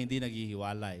mag-away nang hindi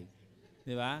naghihiwalay?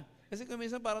 Di ba? Kasi kung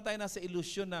minsan parang tayo nasa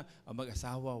illusion na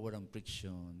mag-asawa, walang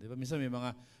friction. Di ba? Minsan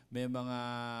may mga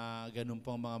ganun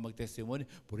pang mga mag-testimony.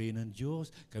 Purihin ng Diyos,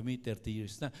 kami 30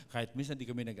 years na. Kahit minsan di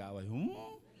kami nag-away.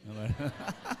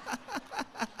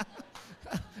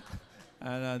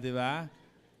 Di ba?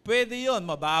 Pwede yun,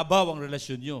 mababaw ang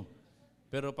relasyon nyo.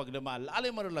 Pero pag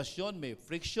lumalalim ang relasyon, may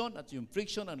friction at yung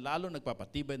friction ang lalo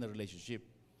nagpapatibay na relationship.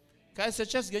 Kaya sa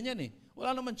church, ganyan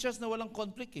Wala naman church na walang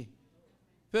conflict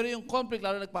Pero yung conflict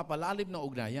lalo nagpapalalim ng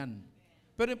ugnayan.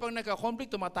 Pero yung pag nagka-conflict,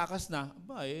 tumatakas na,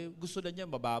 gusto na niya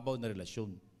mababaw na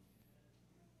relasyon.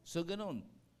 So, ganun.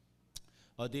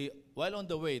 While on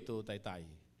the way to Taytay,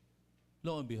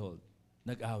 lo and behold,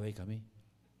 nag-away kami.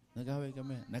 Nag-away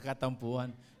kami.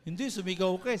 Nagkatampuhan. Hindi,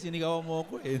 sumigaw ka eh. Sinigawan mo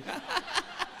ako eh.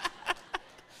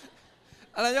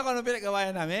 Alam niyo kung anong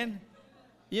pinag-awayan namin?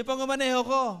 Yung pangamaneho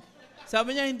ko.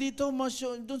 Sabi niya, hindi to,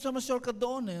 doon sa mas shortcut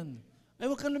doon. Yan.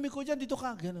 Ay, huwag kang lumiko dyan, dito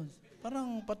ka. Ganun.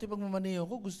 Parang pati pagmamaneho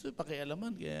ko, gusto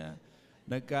pakialaman. Kaya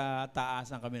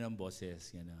nagkataasan kami ng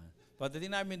boses. Ganun.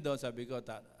 Pagdating namin doon, sabi ko,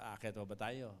 akit pa ba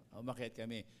tayo? Umakit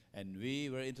kami. And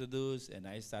we were introduced and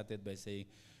I started by saying,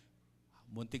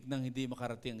 muntik nang hindi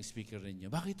makarating ang speaker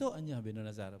ninyo. Bakit to? Anya, sabi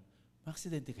na sa harap.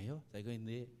 Maksidente kayo? Sabi ko,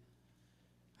 hindi.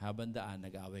 Habang daan,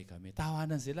 nag-away kami.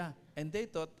 Tawanan sila. And they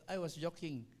thought I was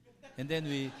joking. And then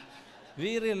we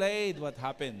relayed what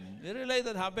happened. We relayed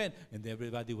what happened. And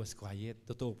everybody was quiet.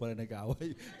 Totoo pala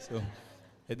nag-away. So,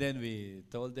 and then we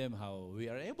told them how we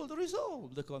are able to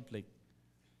resolve the conflict.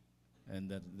 And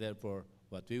that, therefore,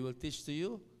 what we will teach to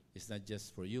you is not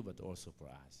just for you, but also for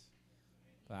us.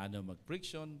 Paano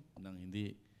mag-friction nang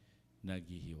hindi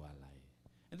naghihiwalay.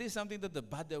 And this is something that the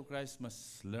body of Christ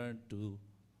must learn to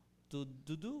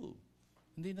do.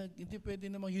 Hindi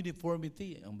pwede namang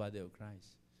uniformity ang body of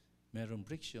Christ. Merong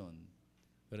friction.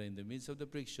 Pero in the midst of the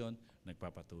friction,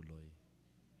 nagpapatuloy.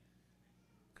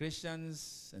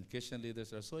 Christians and Christian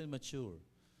leaders are so immature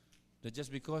that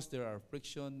just because there are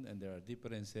friction and there are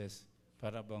differences,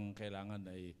 para bang kailangan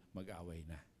ay mag-away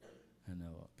na.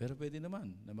 Ano? Pero pwede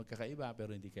naman na magkakaiba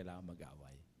pero hindi kailangan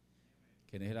mag-away.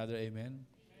 Can I hear other amen?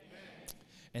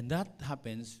 And that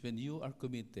happens when you are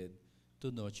committed to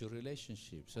nurture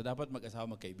relationship. So dapat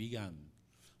mag-asawa magkaibigan.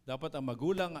 Dapat ang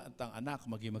magulang at ang anak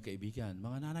maging magkaibigan.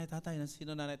 Mga nanay, tatay,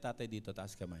 sino nanay, tatay dito?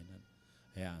 Taas kamay na.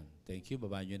 Ayan. Thank you.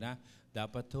 Baba nyo na.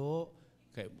 Dapat to,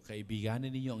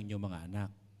 kaibiganin ninyo ang inyong mga anak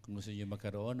kung gusto nyo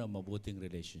magkaroon ng mabuting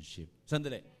relationship.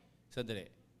 Sandali.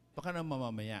 Baka na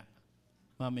mamaya,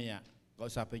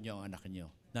 kausapin nyo ang anak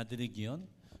nyo. Nadinig nyo yun?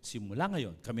 Simula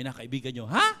ngayon, kami na kaibigan nyo.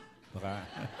 Ha? Baka.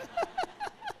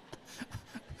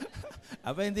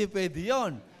 Aba, hindi pwede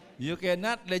yun. You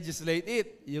cannot legislate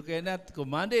it. You cannot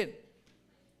command it.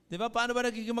 Di ba? Paano ba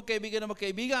nagiging magkaibigan na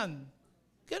magkaibigan?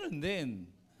 Ganun din.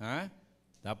 Ha?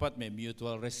 Dapat may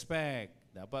mutual respect.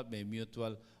 Dapat may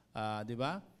mutual, di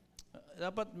ba?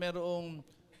 Dapat merong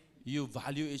you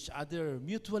value each other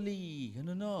mutually.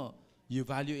 Ano no? You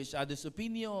value each other's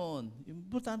opinion.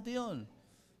 Importante yun.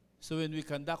 So when we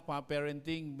conduct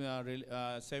parenting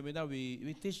seminar,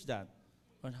 we teach that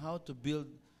on how to build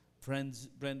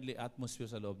friendly atmosphere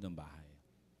sa loob ng bahay.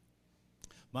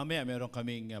 Mamaya, meron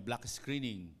kaming black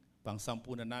screening,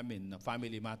 pang-sampu na namin, na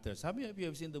Family Matters. Have you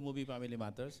seen the movie Family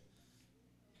Matters?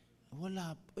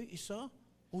 Wala. Ay, isa?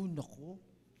 Oh, naku.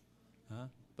 Ha?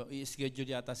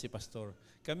 I-schedule yata si Pastor.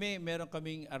 Meron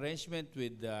kaming arrangement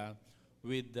with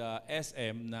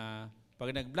SM na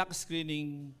pag nag-black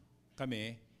screening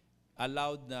kami,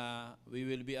 we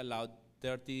will be allowed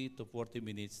 30 to 40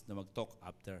 minutes na mag-talk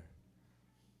after.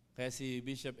 Kaya si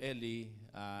Bishop Eli,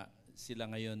 sila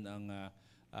ngayon ang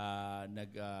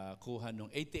nagkuha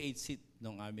ng 88 seat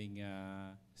ng aming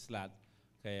slot.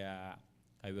 Kaya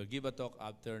I will give a talk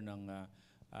after ng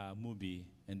movie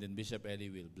and then Bishop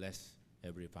Eli will bless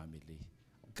every family.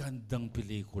 Gandang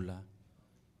pelikula.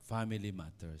 Family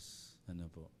Matters.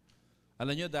 Ano po?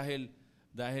 Alam nyo, dahil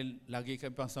lagi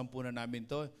kami pang-sampunan namin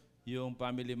to, yung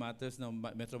Family Matters ng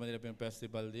Metro Manila Film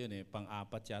Festival yun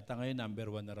pang-apat yata. Ngayon, number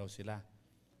 1 na raw sila.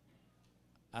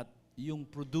 At yung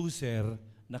producer,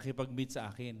 nakipag-meet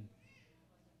sa akin.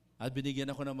 At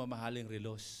binigyan ako ng mamahaling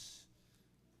relos.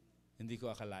 Hindi ko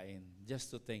akalain.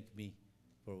 Just to thank me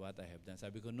for what I have done.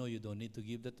 Sabi ko, no, you don't need to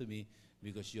give that to me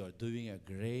because you are doing a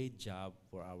great job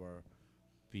for our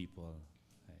people.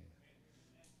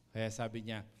 Kaya sabi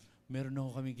niya, meron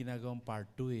ako kaming ginagawang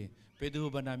part 2 Pwede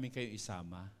ho ba namin kayo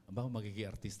isama? Aba, magiging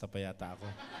artista pa yata ako.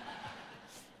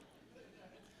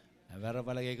 Pero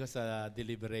palagay ko sa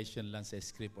deliberation lang sa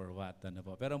script or what. Ano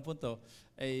po. Pero ang punto,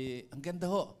 ang ganda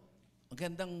ho. Ang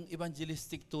gandang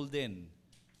evangelistic tool din.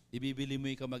 Ibibili mo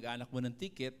yung kamag-anak mo ng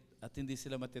ticket at hindi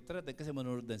sila matitrad kasi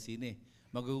manonood ng sine.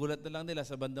 Magugulat na lang nila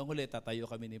sa bandang huli, tatayo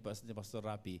kami ni Pastor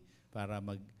Rapi para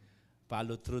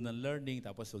mag-follow through ng learning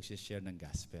tapos mag-share ng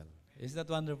gospel. Isn't that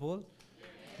wonderful?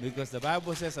 Because the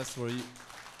Bible says as for you,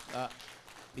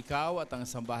 ikaw at ang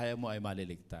sambahayan mo ay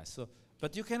maliligtas.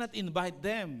 But you cannot invite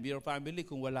them, your family,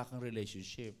 kung wala kang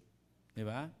relationship. Di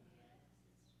ba?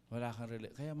 Wala kang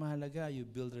kaya mahalaga, you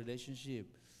build relationship.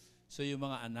 So yung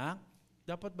mga anak,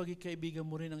 dapat maging kaibigan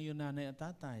mo rin ang iyong nanay at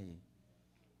tatay.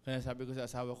 Kaya sabi ko sa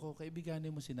asawa ko,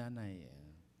 kaibiganin mo si nanay.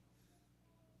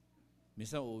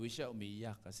 Minsan uuwi siya,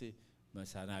 umiiyak kasi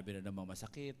sanabi na naman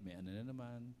masakit, may ano na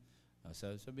naman.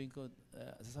 Sabihin ko,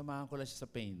 sasamahan ko lang siya sa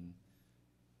pain.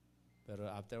 Pero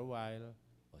after a while,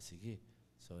 sige,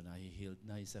 So, nahi-healed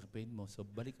na yung pain mo. So,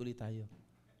 balik ulit tayo.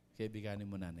 Kaibiganin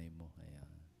mo nanay mo. Ayan.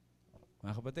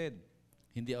 Mga kapatid,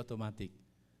 hindi automatic.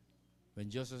 When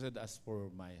Joseph said, as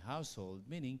for my household,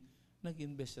 meaning,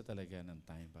 nag-invest siya talaga ng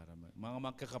time para mga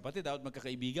magkakapatid, dapat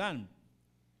magkakaibigan.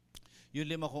 Yung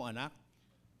 5 kong anak,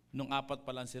 nung 4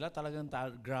 pa lang sila, talagang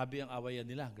grabe ang awayan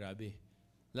nila. Grabe.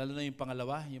 Lalo na yung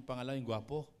pangalawa, yung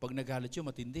gwapo. Pag nagalit yun,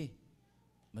 matindi.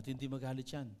 Matindi magalit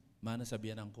yan. Mana sa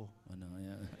biyanan ko. Ano,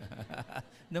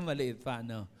 na maliit pa,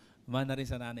 no? Mana rin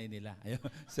sa nanay nila.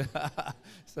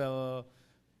 So,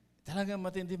 talagang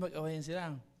matindi mag-awayan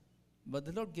sila. But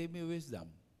the Lord gave me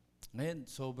wisdom. Ngayon,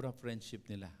 sobra friendship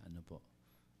nila. Ano po?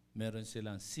 Meron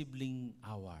silang sibling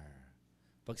hour.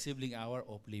 Pag sibling hour,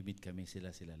 off-limit kami.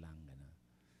 Sila-sila lang. Gano'n.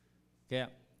 Kaya,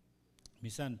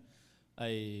 minsan,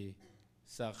 ay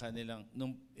sa kanilang,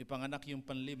 nung ipanganak yung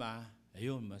panlima,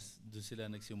 ayun, mas doon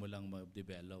sila nagsimulang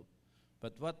mag-develop.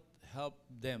 But what helped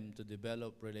them to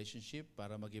develop relationship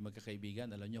para maging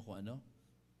magkakaibigan? Alam nyo kung ano?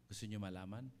 Gusto nyo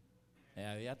malaman?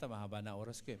 Yata mahaba na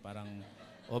oras ko eh. Parang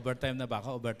overtime na ba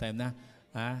ako? Overtime na?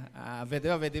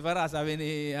 Pwede para, sabi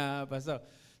ni Pastor.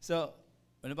 So,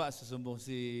 ano ba, susumbong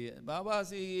si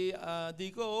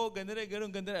Dico, ganun.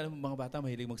 Alam mo, mga bata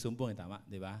mahilig magsumbong, tama,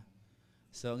 di ba?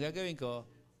 So, ang gagawin ko,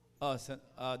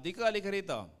 Dico, halika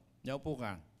rito. Naupo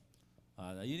ka.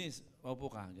 Eunice, maupo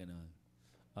ka, ganun.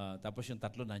 Tapos yung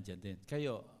 3 nandyan din.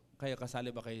 Kayo,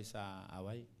 kasali ba kayo sa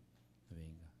away?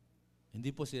 Sabihin ko. Hindi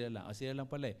po sila lang. Sila lang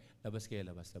pala eh. Labas kayo,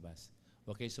 labas.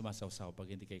 Huwag kayo sumasaw-saw pag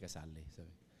hindi kayo kasali.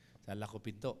 Sabi. Sala ko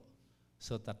pinto.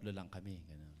 So, 3 lang kami.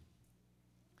 Ganun.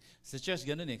 Sa church,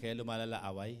 ganun eh. Kaya lumalala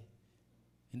away.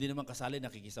 Hindi naman kasali,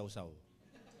 nakikisaw-saw.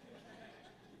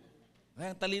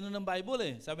 Kaya ang talino ng Bible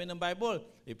eh. Sabi ng Bible,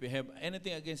 if you have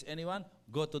anything against anyone,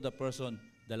 go to the person.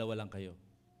 2 lang kayo.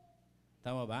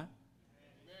 Tama ba?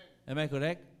 Am I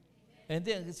correct?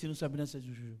 Hindi, ang sinusabi na sa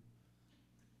Diyos.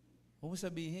 Huwag mo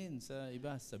sabihin sa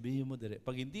iba, sabihin mo dire.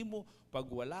 Pag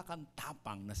wala kang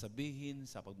tapang na sabihin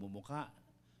sa pagmumuka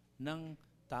ng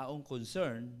taong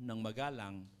concern, ng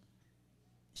magalang,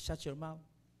 shut your mouth.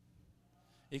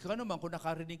 Ikaw naman, kung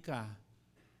nakarinig ka,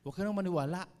 huwag ka nang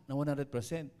maniwala ng 100%.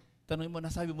 Tanongin mo,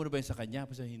 nasabi mo na ba yun sa kanya?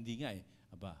 Kasi hindi nga eh.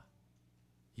 Aba,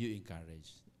 you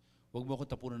encourage. Huwag mo akong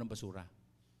tapunan ng basura.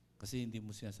 Kasi hindi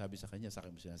mo sinasabi sa kanya, sa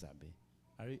akin mo sinasabi.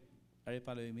 Are you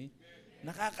following me?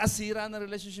 Nakakasira na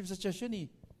relationship sa church yun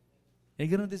eh.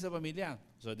 Ganoon din sa pamilya.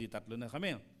 So, 3 na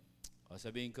kami.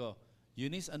 Sabihin ko,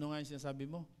 Eunice, ano nga yung sinasabi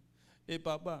mo?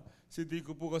 Papa, si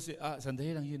Dico po kasi,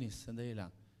 sandali lang Eunice, sandali lang.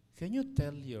 Can you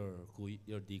tell your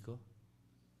Dico?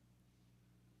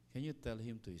 Can you tell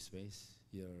him to his face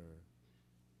your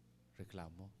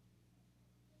reklamo?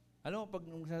 Alam mo, pag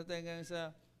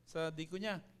sa Dico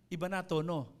niya, iba na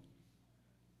tono.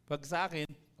 Pag sa akin,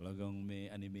 talagang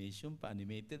may animation pa,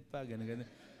 animated pa, gano'n.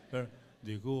 Pero,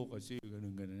 Dico, kasi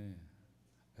gano'n.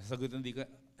 Sagot ng Dico,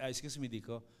 excuse me,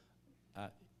 Dico,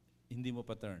 hindi mo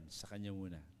pa turn, sa kanya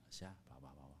muna. Siya,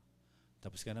 papa.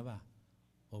 Tapos ka na ba?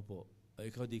 Opo.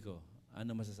 Ikaw, Dico,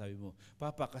 ano masasabi mo?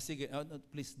 Papa, kasi, no,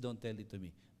 please don't tell it to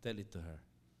me. Tell it to her.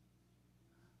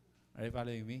 Are you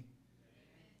following me?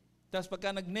 Tapos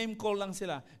pagka nag-name call lang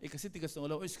sila, kasi tigas ng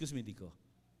ulo, excuse me, Dico,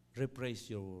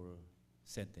 rephrase your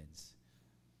sentence.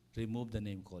 Remove the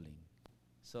name calling.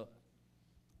 So,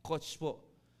 coach po,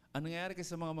 ang nangyayari kasi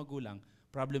sa mga magulang,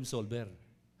 problem solver.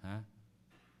 Ha?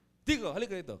 Dico,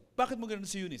 halika rito. Bakit mo gano'n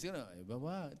si Eunice?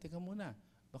 Baba, teka muna.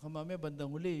 Baka mamaya bandang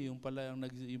huli, yung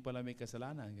pala may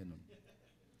kasalanan. Ganun.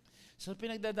 So,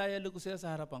 pinagdadialogue ko sila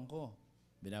sa harapan ko.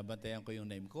 Binabantayan ko yung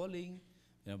name calling.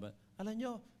 Alam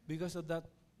nyo, because of that,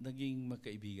 naging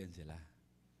magkaibigan sila.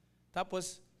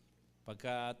 Tapos,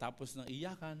 pagkatapos ng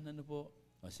iyakan,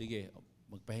 sige,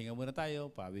 magpahinga muna tayo,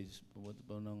 pawis pumunta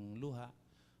ng luha.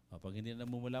 Pag hindi na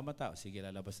namumula mata, sige,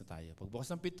 lalabas na tayo. Pagbukas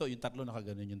ng pinto, yung 3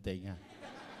 nakaganon yung tenga.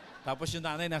 Tapos yung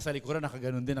nanay nasa likuran,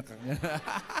 nakaganon din.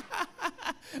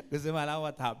 Kasi malaman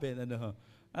what happened.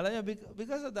 Alam niyo,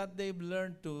 because of that, they've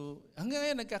learned to, hanggang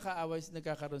ngayon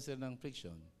nagkakaroon sila ng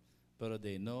friction. Pero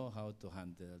they know how to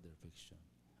handle their friction.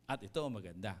 At ito ang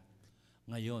maganda.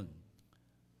 Ngayon,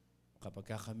 kapag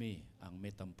kami ang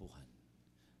may tampuhan,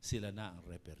 sila na ang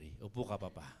referee. Upo ka,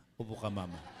 Papa. Upo ka,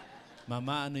 Mama.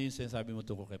 Mama, ano yung sinasabi mo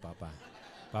tungkol kay Papa?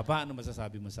 Papa, ano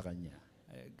masasabi mo sa kanya?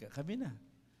 Kami na.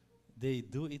 They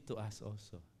do it to us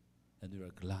also. And we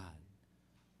are glad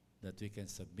that we can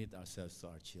submit ourselves to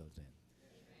our children.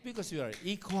 Because we are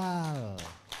equal.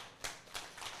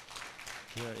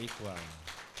 We are equal.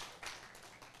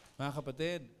 Mga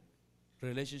kapatid,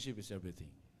 relationship is everything.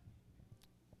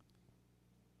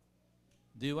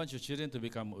 Do you want your children to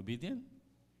become obedient?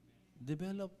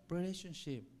 Develop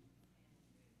relationship.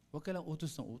 Huwag ka lang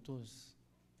utos ng utos.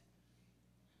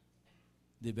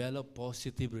 Develop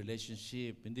positive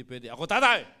relationship. Hindi pwede, ako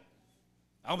tatay!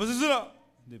 Ako masusunod!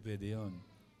 Hindi pwede yun.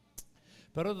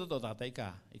 Pero totoo, tatay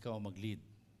ka, ikaw ang mag-lead.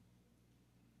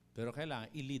 Pero kailangan,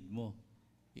 i-lead mo.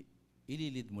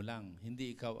 I-lead mo lang,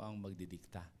 hindi ikaw ang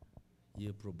magdidikta.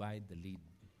 You provide the lead.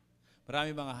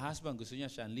 Marami mga husband, gusto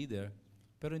niya siya ang leader,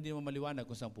 pero hindi mo maliwanag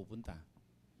kung saan pupunta.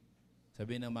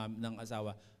 Sabihin ng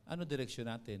asawa, ano direksyon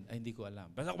natin? Ay, hindi ko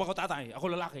alam. Basta ako tatay,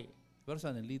 ako lalaki. Pero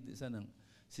saan ang lead?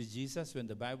 Si Jesus, when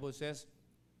the Bible says,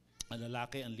 ang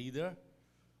lalaki ang leader,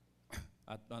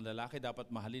 at ang lalaki dapat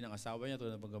mahalin ang asawa niya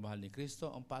tulad ng pagmamahal ni Kristo,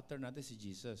 ang pattern natin si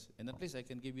Jesus. And at least I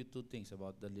can give you two things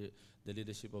about the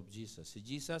leadership of Jesus. Si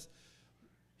Jesus,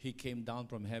 He came down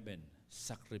from heaven,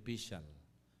 sacrificial.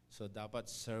 So dapat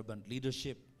servant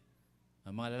leadership.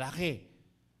 Ang mga lalaki,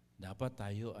 dapat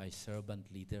tayo ay servant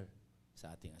leader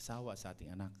sa ating asawa, sa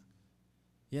ating anak.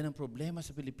 Yan ang problema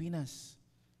sa Pilipinas.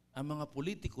 Ang mga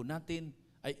politiko natin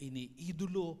ay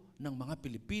iniidolo ng mga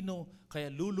Pilipino, kaya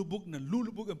lulubog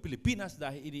ang Pilipinas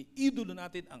dahil iniidolo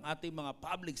natin ang ating mga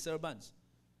public servants.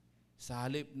 Sa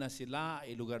halip na sila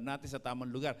ay lugar natin sa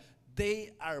tamang lugar.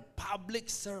 They are public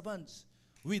servants.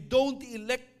 We don't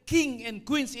elect king and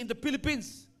queens in the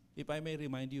Philippines. If I may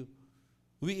remind you,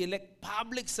 we elect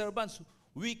public servants.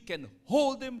 We can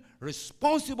hold them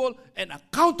responsible and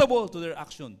accountable to their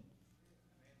action.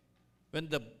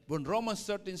 When Romans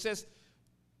 13 says,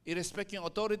 irrespect yung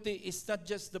authority, it's not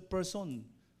just the person.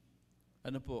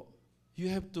 Ano po? You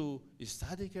have to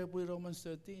study carefully Romans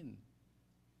 13.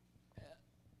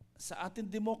 Sa ating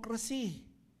democracy,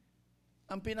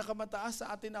 ang pinakamataas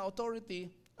sa atin na authority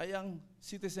ay ang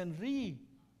citizenry.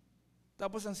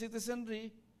 Tapos ang citizenry,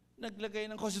 naglagay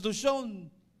ng konstitusyon.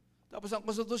 Tapos ang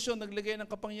konstitusyon, naglagay ng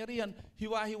kapangyarihan,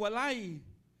 hiwa-hiwalay.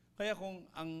 Kaya kung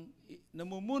ang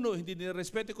namumuno, hindi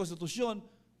nirespeto yung konstitusyon,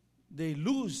 they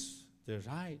lose their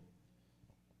right.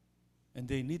 And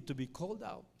they need to be called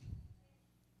out.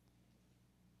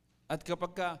 At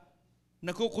kapag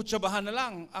nakukutsabahan na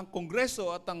lang ang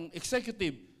Kongreso at ang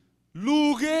executive,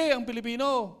 lugi ang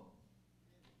Pilipino.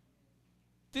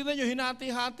 Tingnan nyo,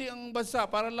 hinati-hati ang bansa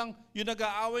para lang yung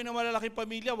nag-aaway ng malalaking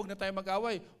pamilya, huwag na tayo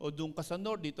mag-aaway. O doon ka sa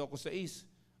North, dito ako sa East.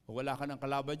 O wala ka ng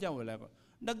kalaban dyan.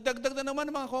 Nagdagdag na naman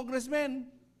ng mga congressmen.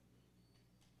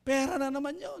 Pera na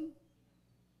naman yun.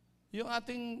 Yung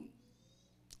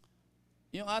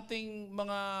ating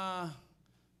mga,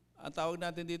 ang tawag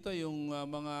natin dito, yung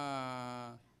mga,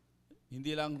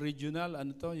 hindi lang regional,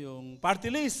 yung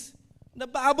party list, na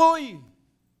baboy.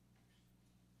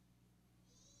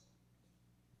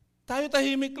 Tayo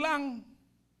tahimik lang.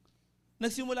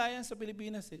 Nagsimula yan sa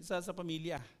Pilipinas, sa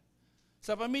pamilya.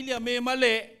 Sa pamilya, may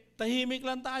mali, tahimik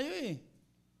lang tayo eh.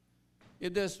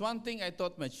 If there's one thing I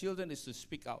taught my children is to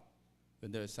speak out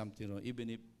when there is something wrong,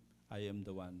 even if I am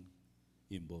the one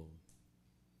involved.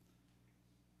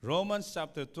 Romans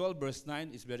chapter 12 verse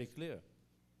 9 is very clear.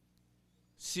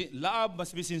 Love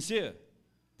must be sincere.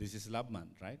 This is love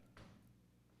month, right?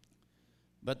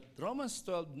 But Romans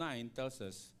 12:9 tells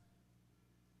us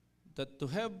that to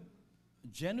have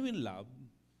genuine love,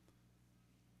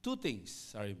 two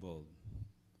things are involved.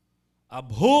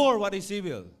 Abhor what is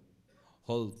evil.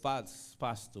 Hold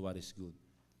fast to what is good.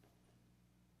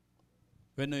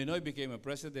 When Noynoy became a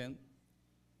president,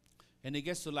 and he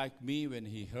gets to like me when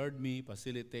he heard me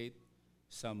facilitate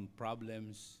some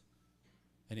problems,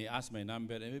 and he asked my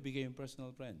number, and we became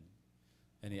personal friends.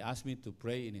 And he asked me to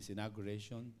pray in his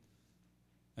inauguration.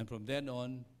 And from then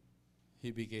on,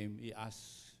 he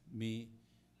asked me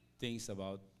things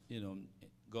about,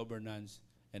 governance,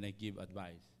 and I give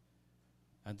advice.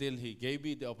 Until he gave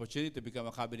me the opportunity to become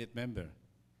a cabinet member.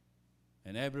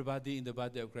 And everybody in the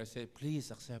body of Christ said,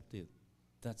 please accept it.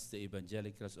 That's the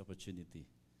evangelical's opportunity.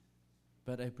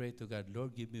 But I pray to God,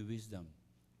 Lord, give me wisdom.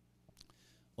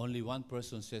 Only one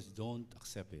person says, don't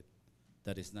accept it.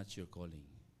 That is not your calling.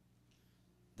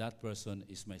 That person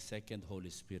is my second Holy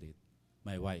Spirit,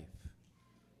 my wife.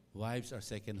 Wives are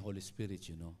second Holy Spirit,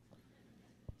 you know.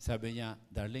 Sabi niya,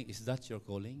 darling, is that your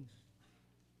calling?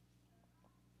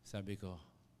 Sabi ko,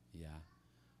 yeah,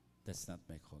 that's not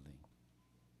my calling.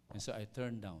 And so I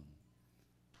turned down.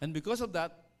 And because of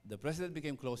that, the president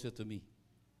became closer to me.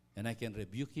 And I can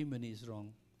rebuke him when he is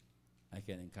wrong. I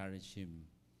can encourage him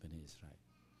when he is right.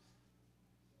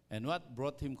 And what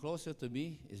brought him closer to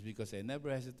me is because I never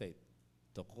hesitate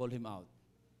to call him out.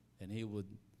 And he would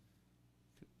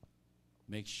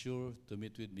make sure to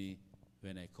meet with me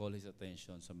when I call his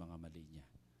attention sa mga mali niya.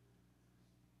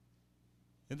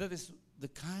 And that is the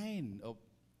kind of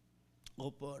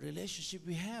relationship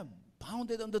we have,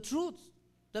 founded on the truth.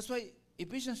 That's why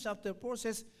Ephesians chapter 4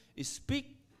 says,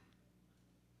 speak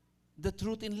the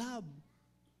truth in love.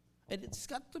 And it's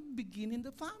got to begin in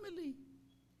the family.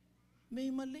 May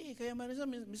mali. Kaya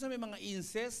minsan may mga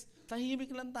incest,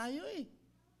 tahimik lang tayo eh.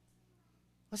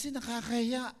 Kasi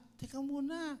nakakaya. Teka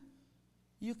muna.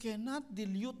 You cannot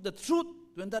dilute the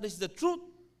truth when that is the truth.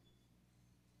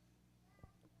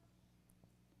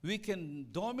 We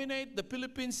can dominate the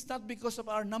Philippines not because of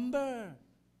our number,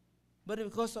 but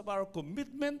because of our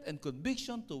commitment and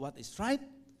conviction to what is right,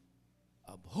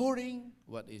 abhorring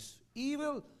what is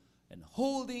evil, and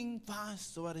holding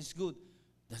fast to what is good.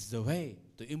 That's the way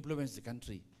to influence the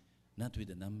country, not with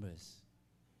the numbers.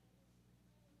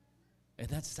 And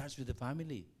that starts with the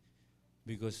family,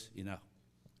 because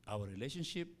our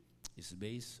relationship is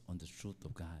based on the truth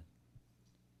of God.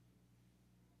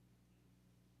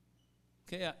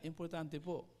 Kaya, importante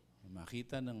po,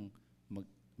 makita ng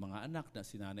mga anak na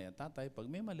si nanay at tatay pag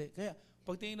may mali. Kaya,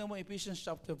 pag tingnan mo Ephesians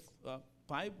chapter 5,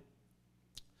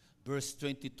 verse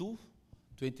 22,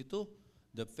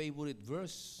 the favorite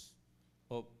verse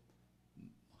of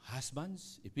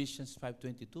husbands, Ephesians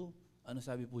 5:22. Ano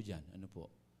sabi po dyan? Ano po?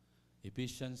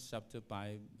 Ephesians chapter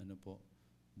 5,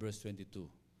 verse 22.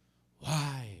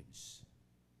 Wives,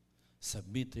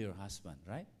 submit to your husband,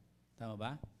 right? Tama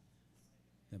ba?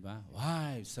 Diba?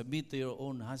 Wives, submit to your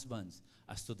own husbands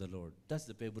as to the Lord. That's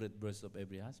the favorite verse of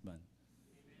every husband.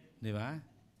 Diba?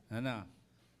 Ano?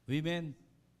 Women,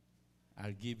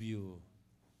 I'll give you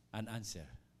an answer.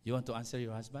 You want to answer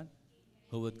your husband?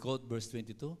 Who would quote verse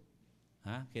 22?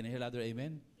 Can I hear louder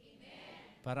amen?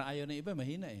 Amen. Para ayaw ng iba,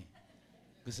 mahina eh.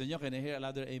 Gusto nyo, can I hear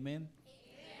louder amen?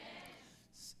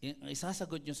 Amen.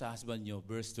 Isasagot nyo sa husband nyo,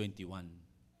 verse 21.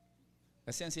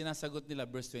 Kasi ang sinasagot nila,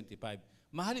 verse 25.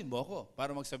 Mahalin mo ako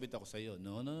para magsabit ako sa iyo.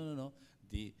 No.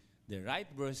 The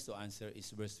right verse to answer is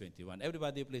verse 21.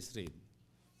 Everybody please read.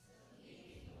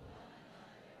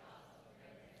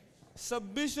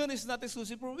 Submission is not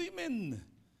exclusive for women.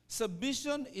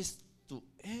 Submission is to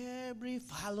every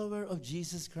follower of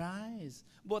Jesus Christ,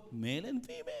 both male and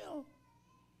female.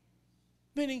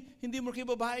 Meaning, hindi mo kay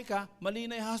babae ka, mali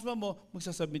na yung husband mo,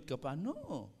 magsasubmit ka pa.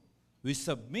 No. We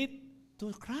submit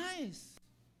to Christ.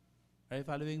 Are you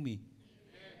following me?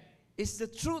 It's the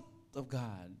truth of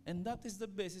God. And that is the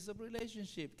basis of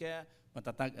relationship. Kaya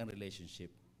matatag ang relationship.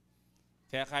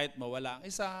 Kaya kahit mawala ang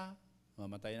isa,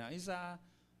 mamatay na ang isa,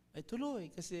 ay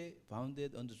tuloy kasi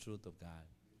founded on the truth of God.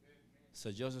 So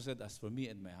Joseph said, as for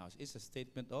me and my house, it's a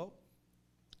statement of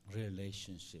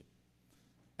relationship.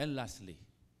 And lastly,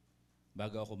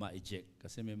 bago ako ma-eject,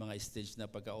 kasi may mga stage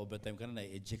na pagka-overtime ka na,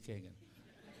 na-eject ka.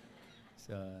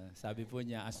 So sabi po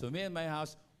niya, as for me and my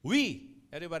house, we,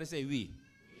 everybody say we.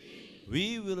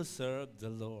 We will serve the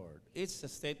Lord. It's a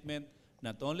statement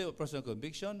not only of personal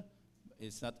conviction,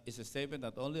 it's a statement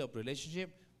not only of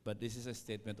relationship, but this is a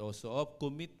statement also of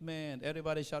commitment.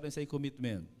 Everybody shout and say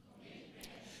commitment.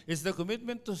 It's the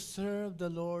commitment to serve the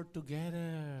Lord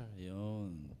together.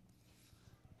 Yun.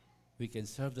 We can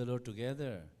serve the Lord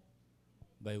together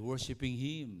by worshiping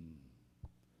Him.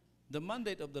 The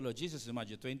mandate of the Lord Jesus in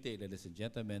Matthew 28, ladies and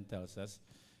gentlemen, tells us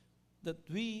that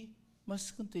we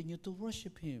must continue to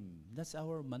worship Him. That's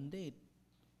our mandate.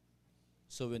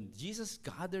 So when Jesus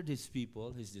gathered His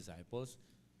people, His disciples,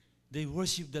 they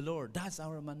worship the Lord. That's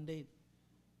our mandate.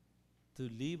 To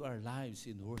live our lives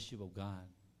in worship of God.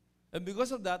 And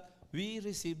because of that, we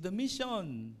receive the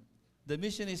mission. The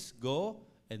mission is go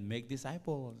and make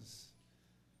disciples.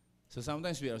 So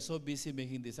sometimes we are so busy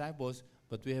making disciples,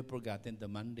 but we have forgotten the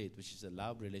mandate, which is a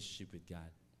love relationship with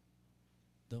God.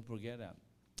 Don't forget that.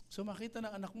 So makita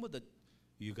ng anak mo that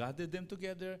you gather them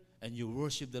together and you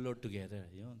worship the Lord together.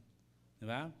 Yun.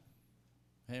 Diba?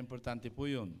 Kaya importante po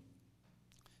yun.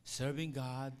 Serving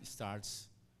God starts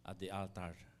at the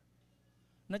altar.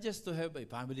 Not just to have a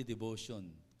family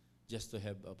devotion,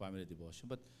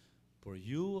 but for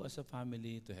you as a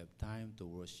family to have time to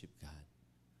worship God.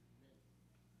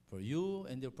 For you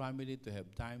and your family to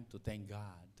have time to thank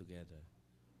God together.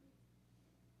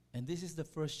 And this is the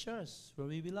first church where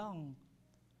we belong.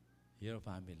 Your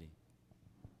family.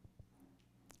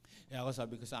 Kaya ako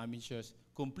sabi ko sa aming church,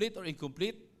 complete or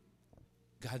incomplete,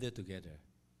 gather together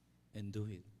and do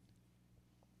it.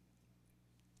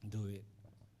 Do it.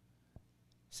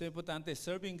 So importante,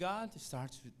 serving God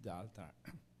starts with the altar.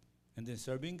 And then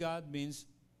serving God means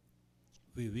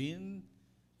we win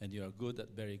and you are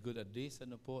very good at this,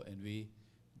 and we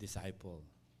disciple.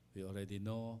 We already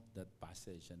know that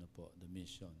passage, the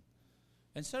mission.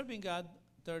 And serving God,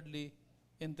 thirdly,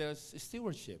 entails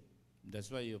stewardship.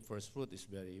 That's why your first fruit is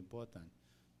very important.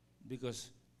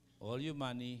 Because all your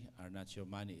money are not your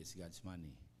money, it's God's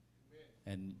money.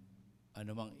 And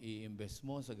anumang i-invest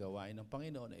mo sa gawain ng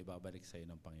Panginoon, ay ibabalik sa iyo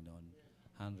ng Panginoon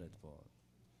 100-fold.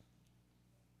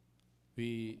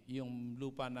 yung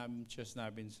lupa namin, church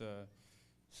namin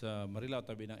sa Marilao,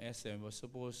 tabi ng SM, was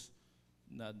supposed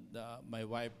na my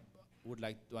wife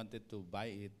wanted to buy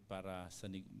it para sa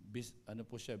ano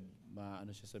po siya,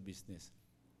 ano siya sa business.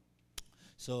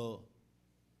 So,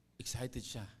 excited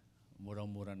siya.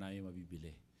 Murang-mura na yung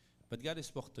mabibili. But God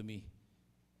spoke to me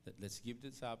that let's give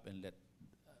this up and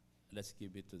let's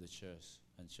give it to the church.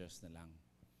 And church na lang.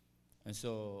 And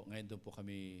so, ngayon doon po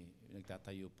kami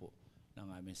nagtatayo po ng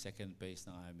aming second phase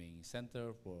ng aming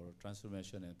Center for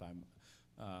Transformation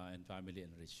and Family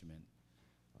Enrichment.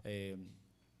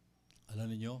 Alam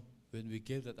niyo, when we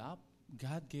gave that up,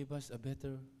 God gave us a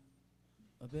better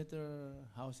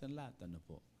house and lot. Ano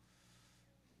po?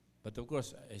 But of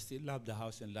course, I still love the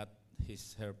house and lot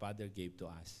her father gave to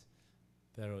us.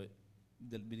 Pero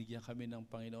binigyan kami ng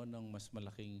Panginoon ng mas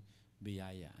malaking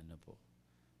biyaya. Ano po?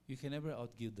 You can never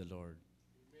outgive the Lord.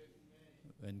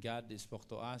 When God spoke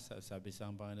to us, sabi sa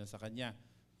Panginoon sa Kanya,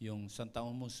 yung 1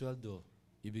 taong mong sweldo,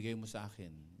 ibigay mo sa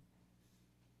akin.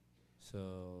 So,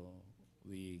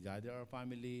 we gather our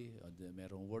family,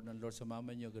 merong word ng Lord sa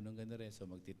mama nyo, ganun rin. So,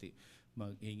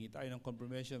 maghingi tayo ng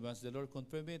confirmation. Once the Lord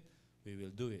confirm it, we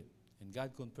will do it. And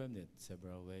God confirmed it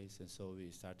several ways, and so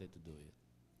we started to do it.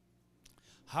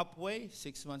 Halfway,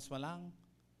 6 months pa lang,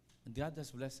 and God has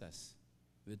blessed us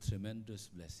with tremendous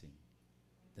blessing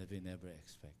that we never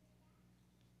expect.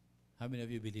 How many of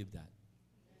you believe that?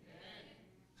 Amen.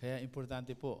 Kaya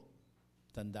importante po,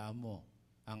 tandaan mo,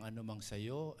 ang anumang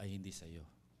sayo ay hindi sayo.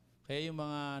 Kaya yung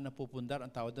mga napupundar,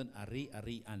 ang tawag doon,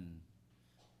 ari-arian.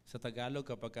 Sa Tagalog,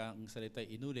 kapag ang salita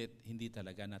inulit, hindi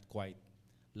talaga, not quite.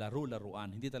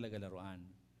 Laro-laruan, hindi talaga laruan.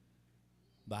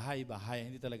 Bahay-bahay,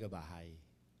 hindi talaga bahay.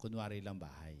 Kunwari lang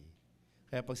bahay.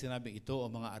 Kaya pag sinabing ito o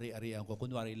mga ari-arian ko,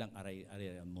 kunwari lang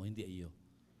ari-arian mo, hindi iyo.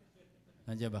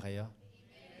 Nandiyan ba kayo?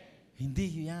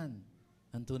 Hindi yan.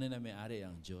 Ang tunay na may-ari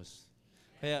ang Diyos.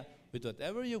 Kaya, with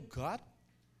whatever you've got,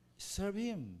 serve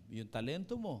Him. Yung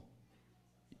talento mo,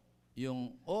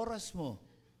 yung oras mo,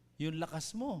 yung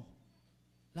lakas mo,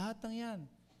 lahat ng yan.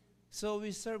 So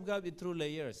we serve God with 2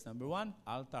 layers. Number 1,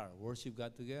 altar, worship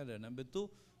God together. Number 2,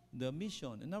 the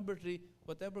mission. And number 3,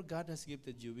 whatever God has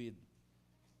gifted you with,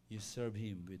 you serve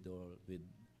Him with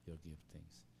your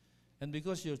giftings. And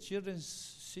because your children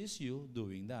sees you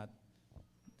doing that,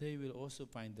 they will also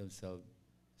find themselves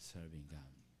serving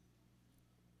God.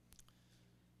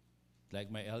 Like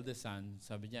my eldest son,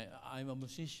 sabi niya, I'm a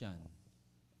musician.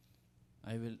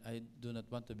 I do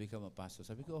not want to become a pastor.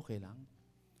 Sabi ko, okay lang.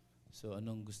 So,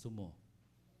 anong gusto mo?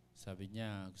 Sabi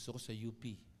niya, gusto ko sa UP.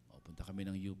 O, punta kami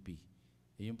ng UP.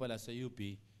 Yun pala sa UP,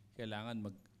 kailangan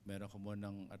meron ka mo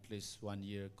ng at least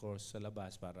 1-year course sa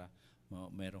labas para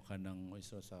meron ka ng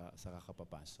iso sa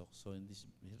kakapapasok. So, hindi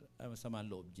masama ang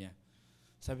loob niya.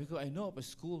 Sabi ko, I know of a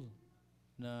school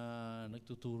na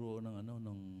nagtuturo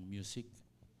ng music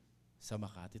sa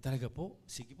Makati. Talaga po?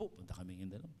 Sige po, punta kami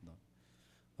ng doon. No?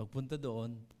 Pagpunta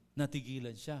doon,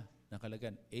 natigilan siya.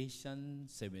 Nakalagan, Asian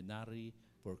Seminary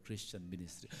for Christian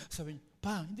Ministry. Sabi niya,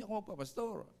 Pa, hindi ako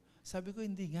magpapastor. Sabi ko,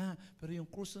 hindi nga. Pero yung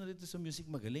kurso na dito sa music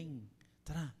magaling.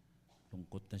 Tara.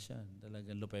 Lungkot na siya.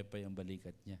 Talagang lupay-pay ang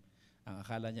balikat niya. Ang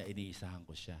akala niya, iniisahan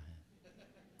ko siya.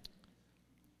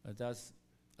 At tapos,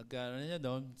 agkala niya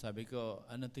doon, sabi ko,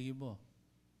 anong tingin mo?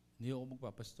 Hindi ako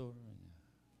magpapastor.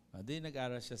 Di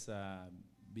nag-aral siya sa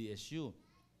BSU.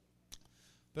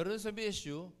 Pero sa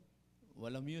BSU,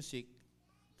 walang music,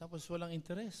 tapos walang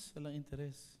interest.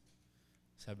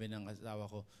 Sabi ng asawa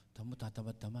ko, tamo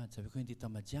tatamad-tamad. Sabi ko, hindi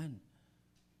tamad yan.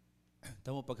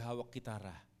 Tamo paghawak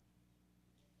kitara,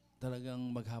 talagang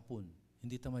maghapon.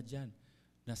 Hindi tamad yan.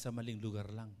 Nasa maling lugar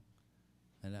lang.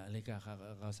 Alika,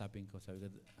 kakausapin ko. Sabi ko,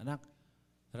 anak,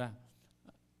 tara,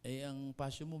 ang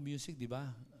passion mo, music, di ba?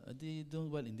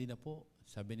 Hindi na po.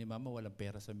 Sabi ni mama, walang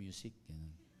pera sa music.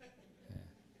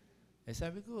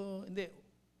 Sabi ko, hindi,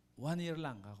 1 year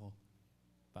lang ako.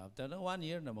 After ng 1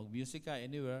 year na mag-music ka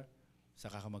anywhere,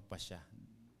 saka ka magpasya,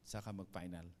 saka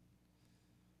mag-final.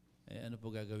 Ano po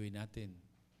gagawin natin?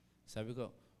 Sabi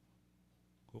ko,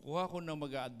 kukuha ko ng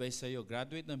mag-a-advise sa'yo,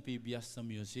 graduate ng PBS ng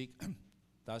music,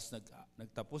 tapos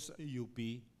nagtapos sa UP,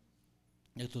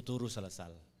 nagtuturo sa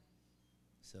Lasal.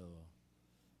 So,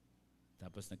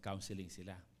 tapos nag-counseling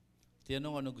sila.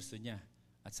 Tinanong ano gusto niya.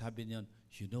 At sabi niya,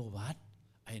 you know what?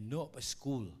 I know of a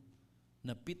school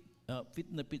na fit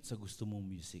sa gusto mong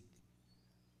music.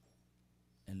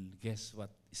 And guess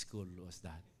what school was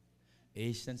that?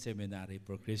 Asian Seminary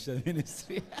for Christian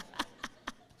Ministry.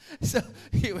 So,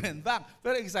 he went back.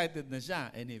 Pero excited na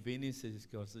siya. And he finished his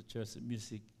course of church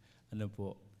music. Ano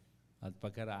po? At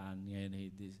pagkaraan,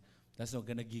 ngayon, tapos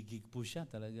nagigig po siya.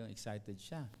 Talagang excited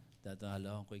siya.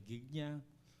 Tatalawan ko yung gig niya.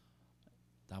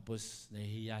 Tapos,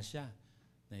 nahihiya siya.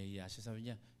 Sabi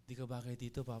niya, di ka bagay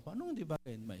dito, Papa. Anong di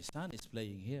bagay? My son is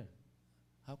playing here.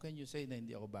 How can you say na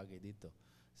hindi ako bagay dito?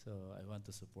 So, I want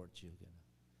to support you. Ganun.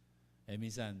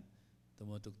 Minsan,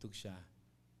 tumutugtog siya.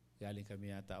 Galing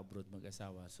kami yata abroad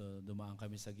mag-asawa. So, dumaan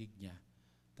kami sa gig niya.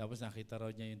 Tapos nakita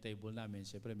raw niya yung table namin.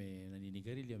 Siyempre, may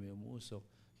naninigarilyo, may umuusok.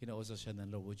 Kinausap siya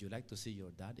ng Lord, would you like to see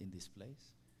your dad in this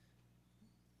place?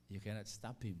 You cannot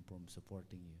stop him from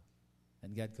supporting you.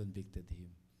 And God convicted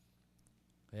him.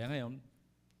 Kaya ngayon,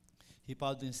 he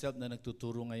found himself na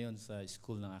nagtuturo ngayon sa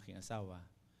school ng aking asawa.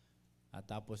 At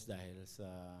tapos dahil sa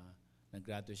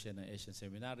nag-graduate siya ng Asian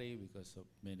Seminary because of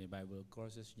many Bible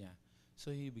courses niya, so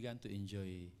he began to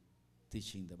enjoy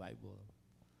teaching the Bible.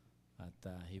 At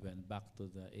he went back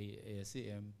to the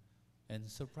ASCM, and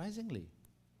surprisingly,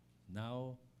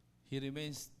 now he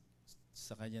remains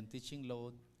sa kanyang teaching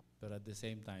load, pero at the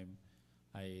same time,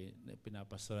 ay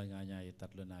pinapastoran nga niya yung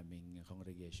 3 naming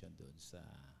congregation doon sa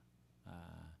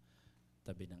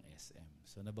tabi ng SM.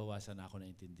 So nabawasan na ako na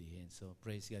intindihin. So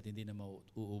praise God, hindi na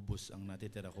mauubos ang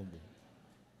natitira kong buhay.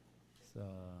 So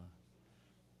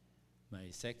my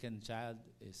second child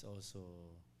is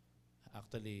also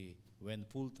actually went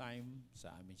full-time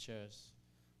sa aming church.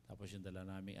 Tapos yung 2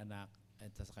 naming anak,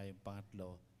 at saka yung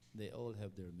pangatlo, they all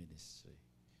have their ministry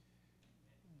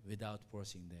without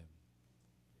forcing them.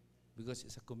 Because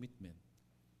it's a commitment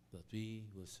that we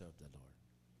will serve the Lord.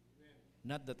 Amen.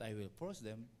 Not that I will force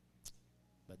them,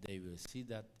 but they will see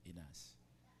that in us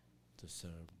to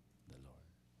serve the Lord.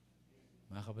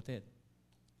 Mga kapatid,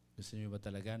 gusto niyo ba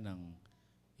talaga ng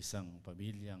isang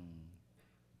pamilyang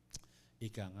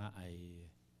ika nga ay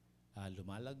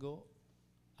lumalago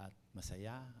at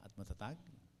masaya at matatag?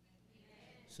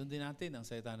 Sundin natin ang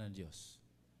salita ng Diyos.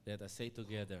 Let us say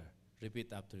together,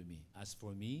 repeat after me. As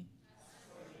for me,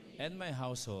 and my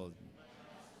household,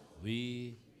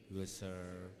 we will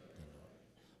serve the Lord.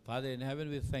 Father in heaven,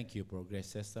 we thank you for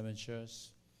Grace Testament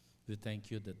Church. We thank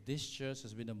you that this church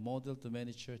has been a model to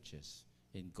many churches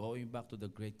in going back to the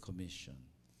Great Commission.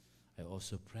 I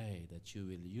also pray that you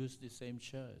will use the same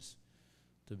church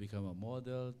to become a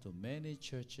model to many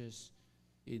churches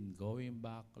in going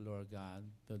back, Lord God,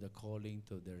 to the calling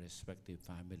to their respective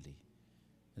family.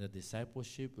 And the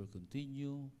discipleship will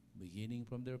continue beginning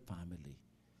from their family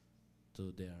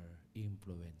to their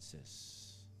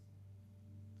influences.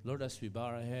 Lord, as we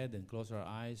bow our head and close our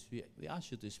eyes, we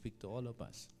ask you to speak to all of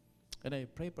us. And I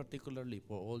pray particularly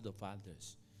for all the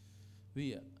fathers.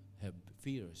 We have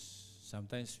fears.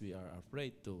 Sometimes we are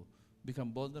afraid to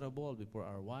become vulnerable before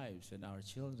our wives and our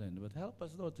children. But help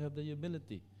us, Lord, to have the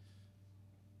humility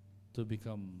to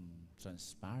become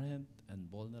transparent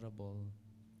and vulnerable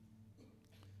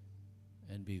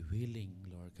and be willing,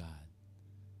 Lord God,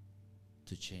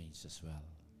 to change as well.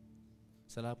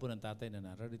 Sa lahat po ng tatay na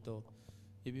narito,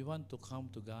 if you want to come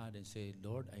to God and say,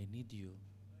 Lord, I need you.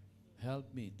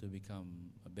 Help me to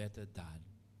become a better dad.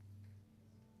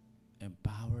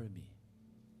 Empower me.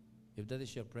 If that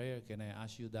is your prayer, can I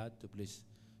ask you that to please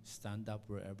stand up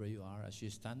wherever you are? As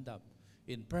you stand up,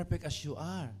 imperfect as you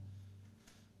are,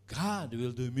 God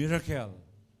will do miracle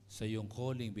sa iyong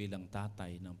calling bilang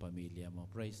tatay ng pamilya mo.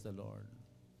 Praise the Lord.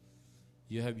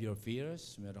 You have your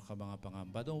fears, meron ka mga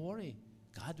pangamba. Don't worry.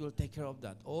 God will take care of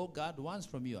that. All God wants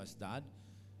from you as dad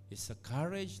is a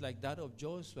courage like that of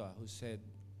Joshua who said,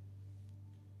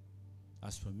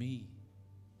 as for me,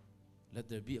 let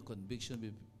there be a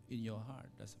conviction in your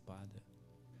heart as a father.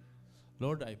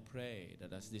 Lord, I pray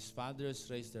that as these fathers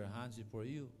raise their hands before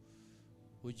you,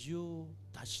 would you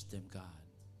touch them, God?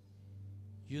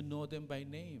 You know them by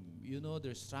name. You know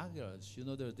their struggles. You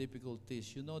know their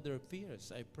difficulties. You know their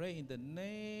fears. I pray in the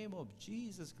name of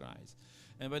Jesus Christ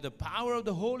and by the power of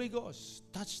the Holy Ghost,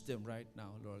 touch them right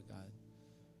now, Lord God.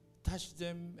 Touch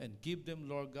them and give them,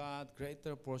 Lord God,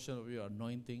 greater portion of your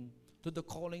anointing to the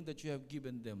calling that you have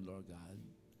given them, Lord God.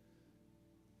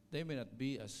 They may not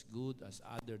be as good as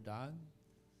other done,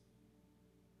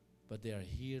 but they are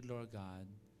here, Lord God,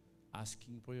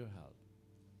 asking for your help,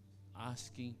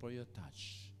 asking for your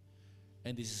touch.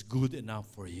 And this is good enough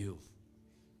for you.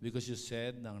 Because you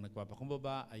said na ang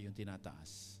nagpapakumbaba ay yung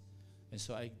tinataas. And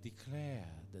so I declare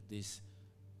that these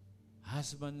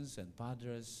husbands and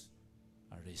fathers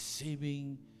are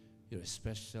receiving your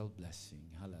special blessing.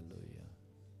 Hallelujah.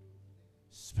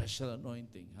 Special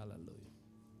anointing. Hallelujah.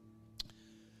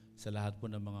 Sa lahat po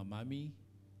ng mga mami,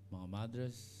 mga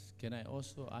mothers, can I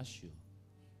also ask you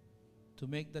to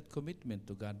make that commitment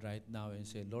to God right now and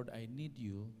say, Lord, I need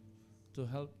you to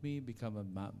help me become a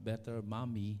better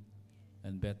mommy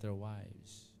and better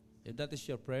wives. If that is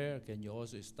your prayer, can you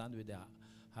also stand with the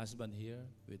husband here,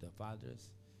 with the fathers?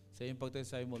 Sa iyong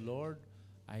pagtagsay mo, Lord,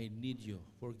 I need you.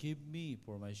 Forgive me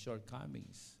for my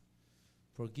shortcomings.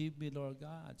 Forgive me, Lord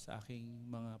God, sa aking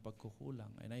mga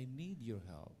pagkukulang. And I need your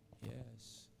help.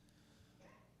 Yes.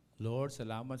 Lord,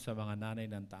 salamat sa mga nanay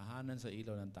ng tahanan, sa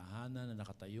ilaw ng tahanan na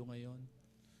nakatayo ngayon.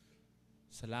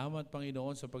 Salamat,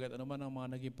 Panginoon, sapagkat anuman ang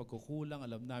mga naging pagkukulang,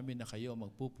 alam namin na kayo ang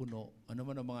magpupuno.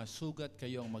 Anuman ang mga sugat,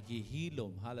 kayo ang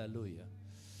maghihilom. Hallelujah.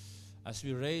 As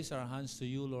we raise our hands to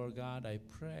you, Lord God, I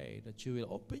pray that you will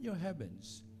open your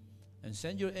heavens and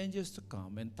send your angels to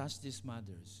come and touch these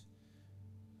mothers.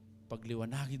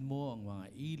 Pagliwanagin mo ang mga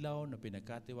ilaw na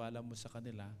pinagkatiwala mo sa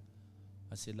kanila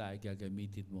at sila ay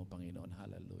gagamitin mo, Panginoon.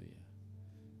 Hallelujah.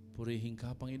 Purihin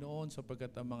ka, Panginoon,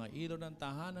 sapagkat ang mga ilaw ng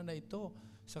tahanan na ito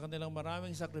sa kanilang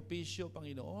maraming sakripisyo,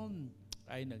 Panginoon,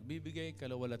 ay nagbibigay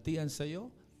kalawalatian sa iyo.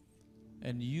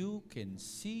 And you can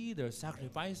see their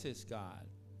sacrifices, God.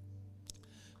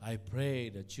 I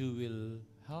pray that you will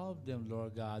help them,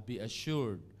 Lord God. Be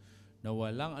assured na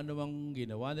walang anumang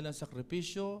ginawa nilang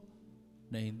sakripisyo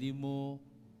na hindi mo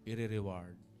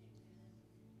i-reward.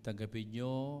 Tanggapin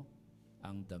nyo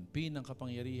ang dampi ng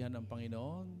kapangyarihan ng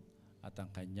Panginoon at ang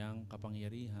kanyang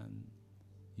kapangyarihan.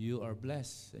 You are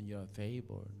blessed and you are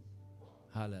favored.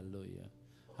 Hallelujah.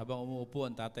 Habang umuupo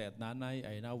ang tatay at nanay,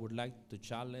 I now would like to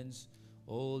challenge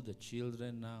all the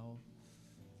children now.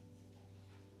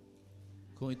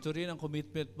 Kung ito rin ang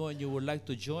commitment mo and you would like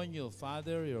to join your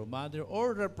father, your mother,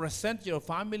 or represent your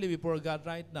family before God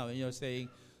right now, and you're saying,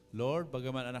 Lord,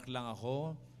 bagaman anak lang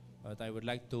ako, but I would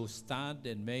like to stand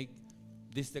and make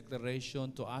this declaration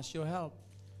to ask your help.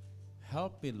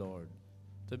 Help me, Lord,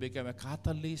 to become a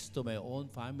catalyst to my own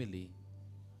family.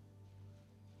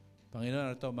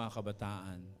 Panginoon, ito mga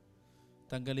kabataan,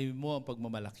 tanggalin mo ang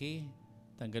pagmamalaki,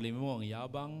 tanggalin mo ang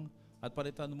yabang, at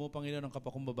palitan mo, Panginoon, ang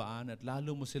kapakumbabaan at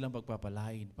lalo mo silang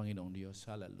pagpapalain, Panginoong Diyos.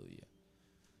 Hallelujah.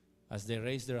 As they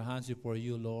raise their hands before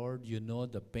you, Lord, you know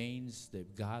the pains they've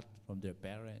got from their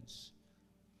parents.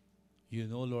 You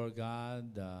know, Lord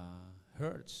God, the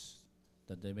hurts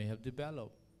that they may have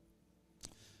developed.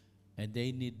 And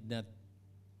they need not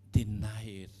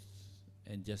deny it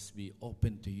and just be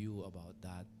open to you about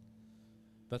that.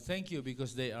 But thank you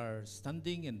because they are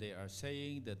standing and they are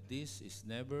saying that this is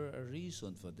never a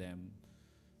reason for them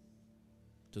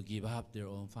to give up their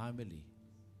own family,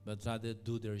 but rather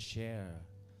do their share.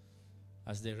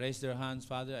 As they raise their hands,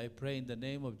 Father, I pray in the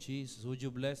name of Jesus, would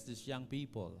you bless these young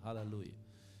people? Hallelujah.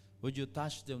 Would you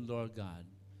touch them, Lord God?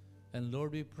 And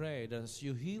Lord, we pray that as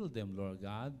you heal them, Lord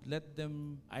God, let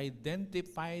them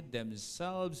identify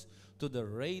themselves to the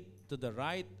right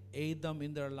Adam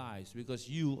in their lives, because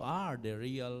you are the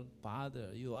real father.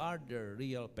 You are the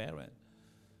real parent.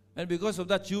 And because of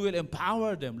that, you will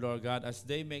empower them, Lord God, as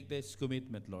they make this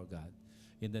commitment, Lord God.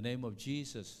 In the name of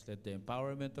Jesus, let the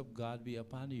empowerment of God be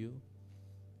upon you.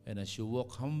 And as you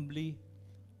walk humbly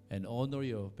and honor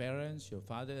your parents, your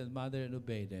father and mother, and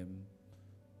obey them,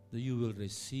 that you will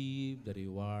receive the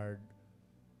reward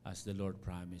as the Lord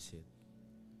promised it.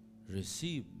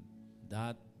 Receive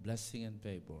that blessing and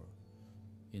favor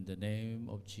in the name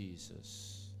of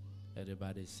Jesus.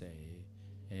 Everybody say,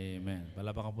 Amen.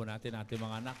 Palapakan po natin ating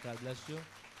mga anak. God bless you.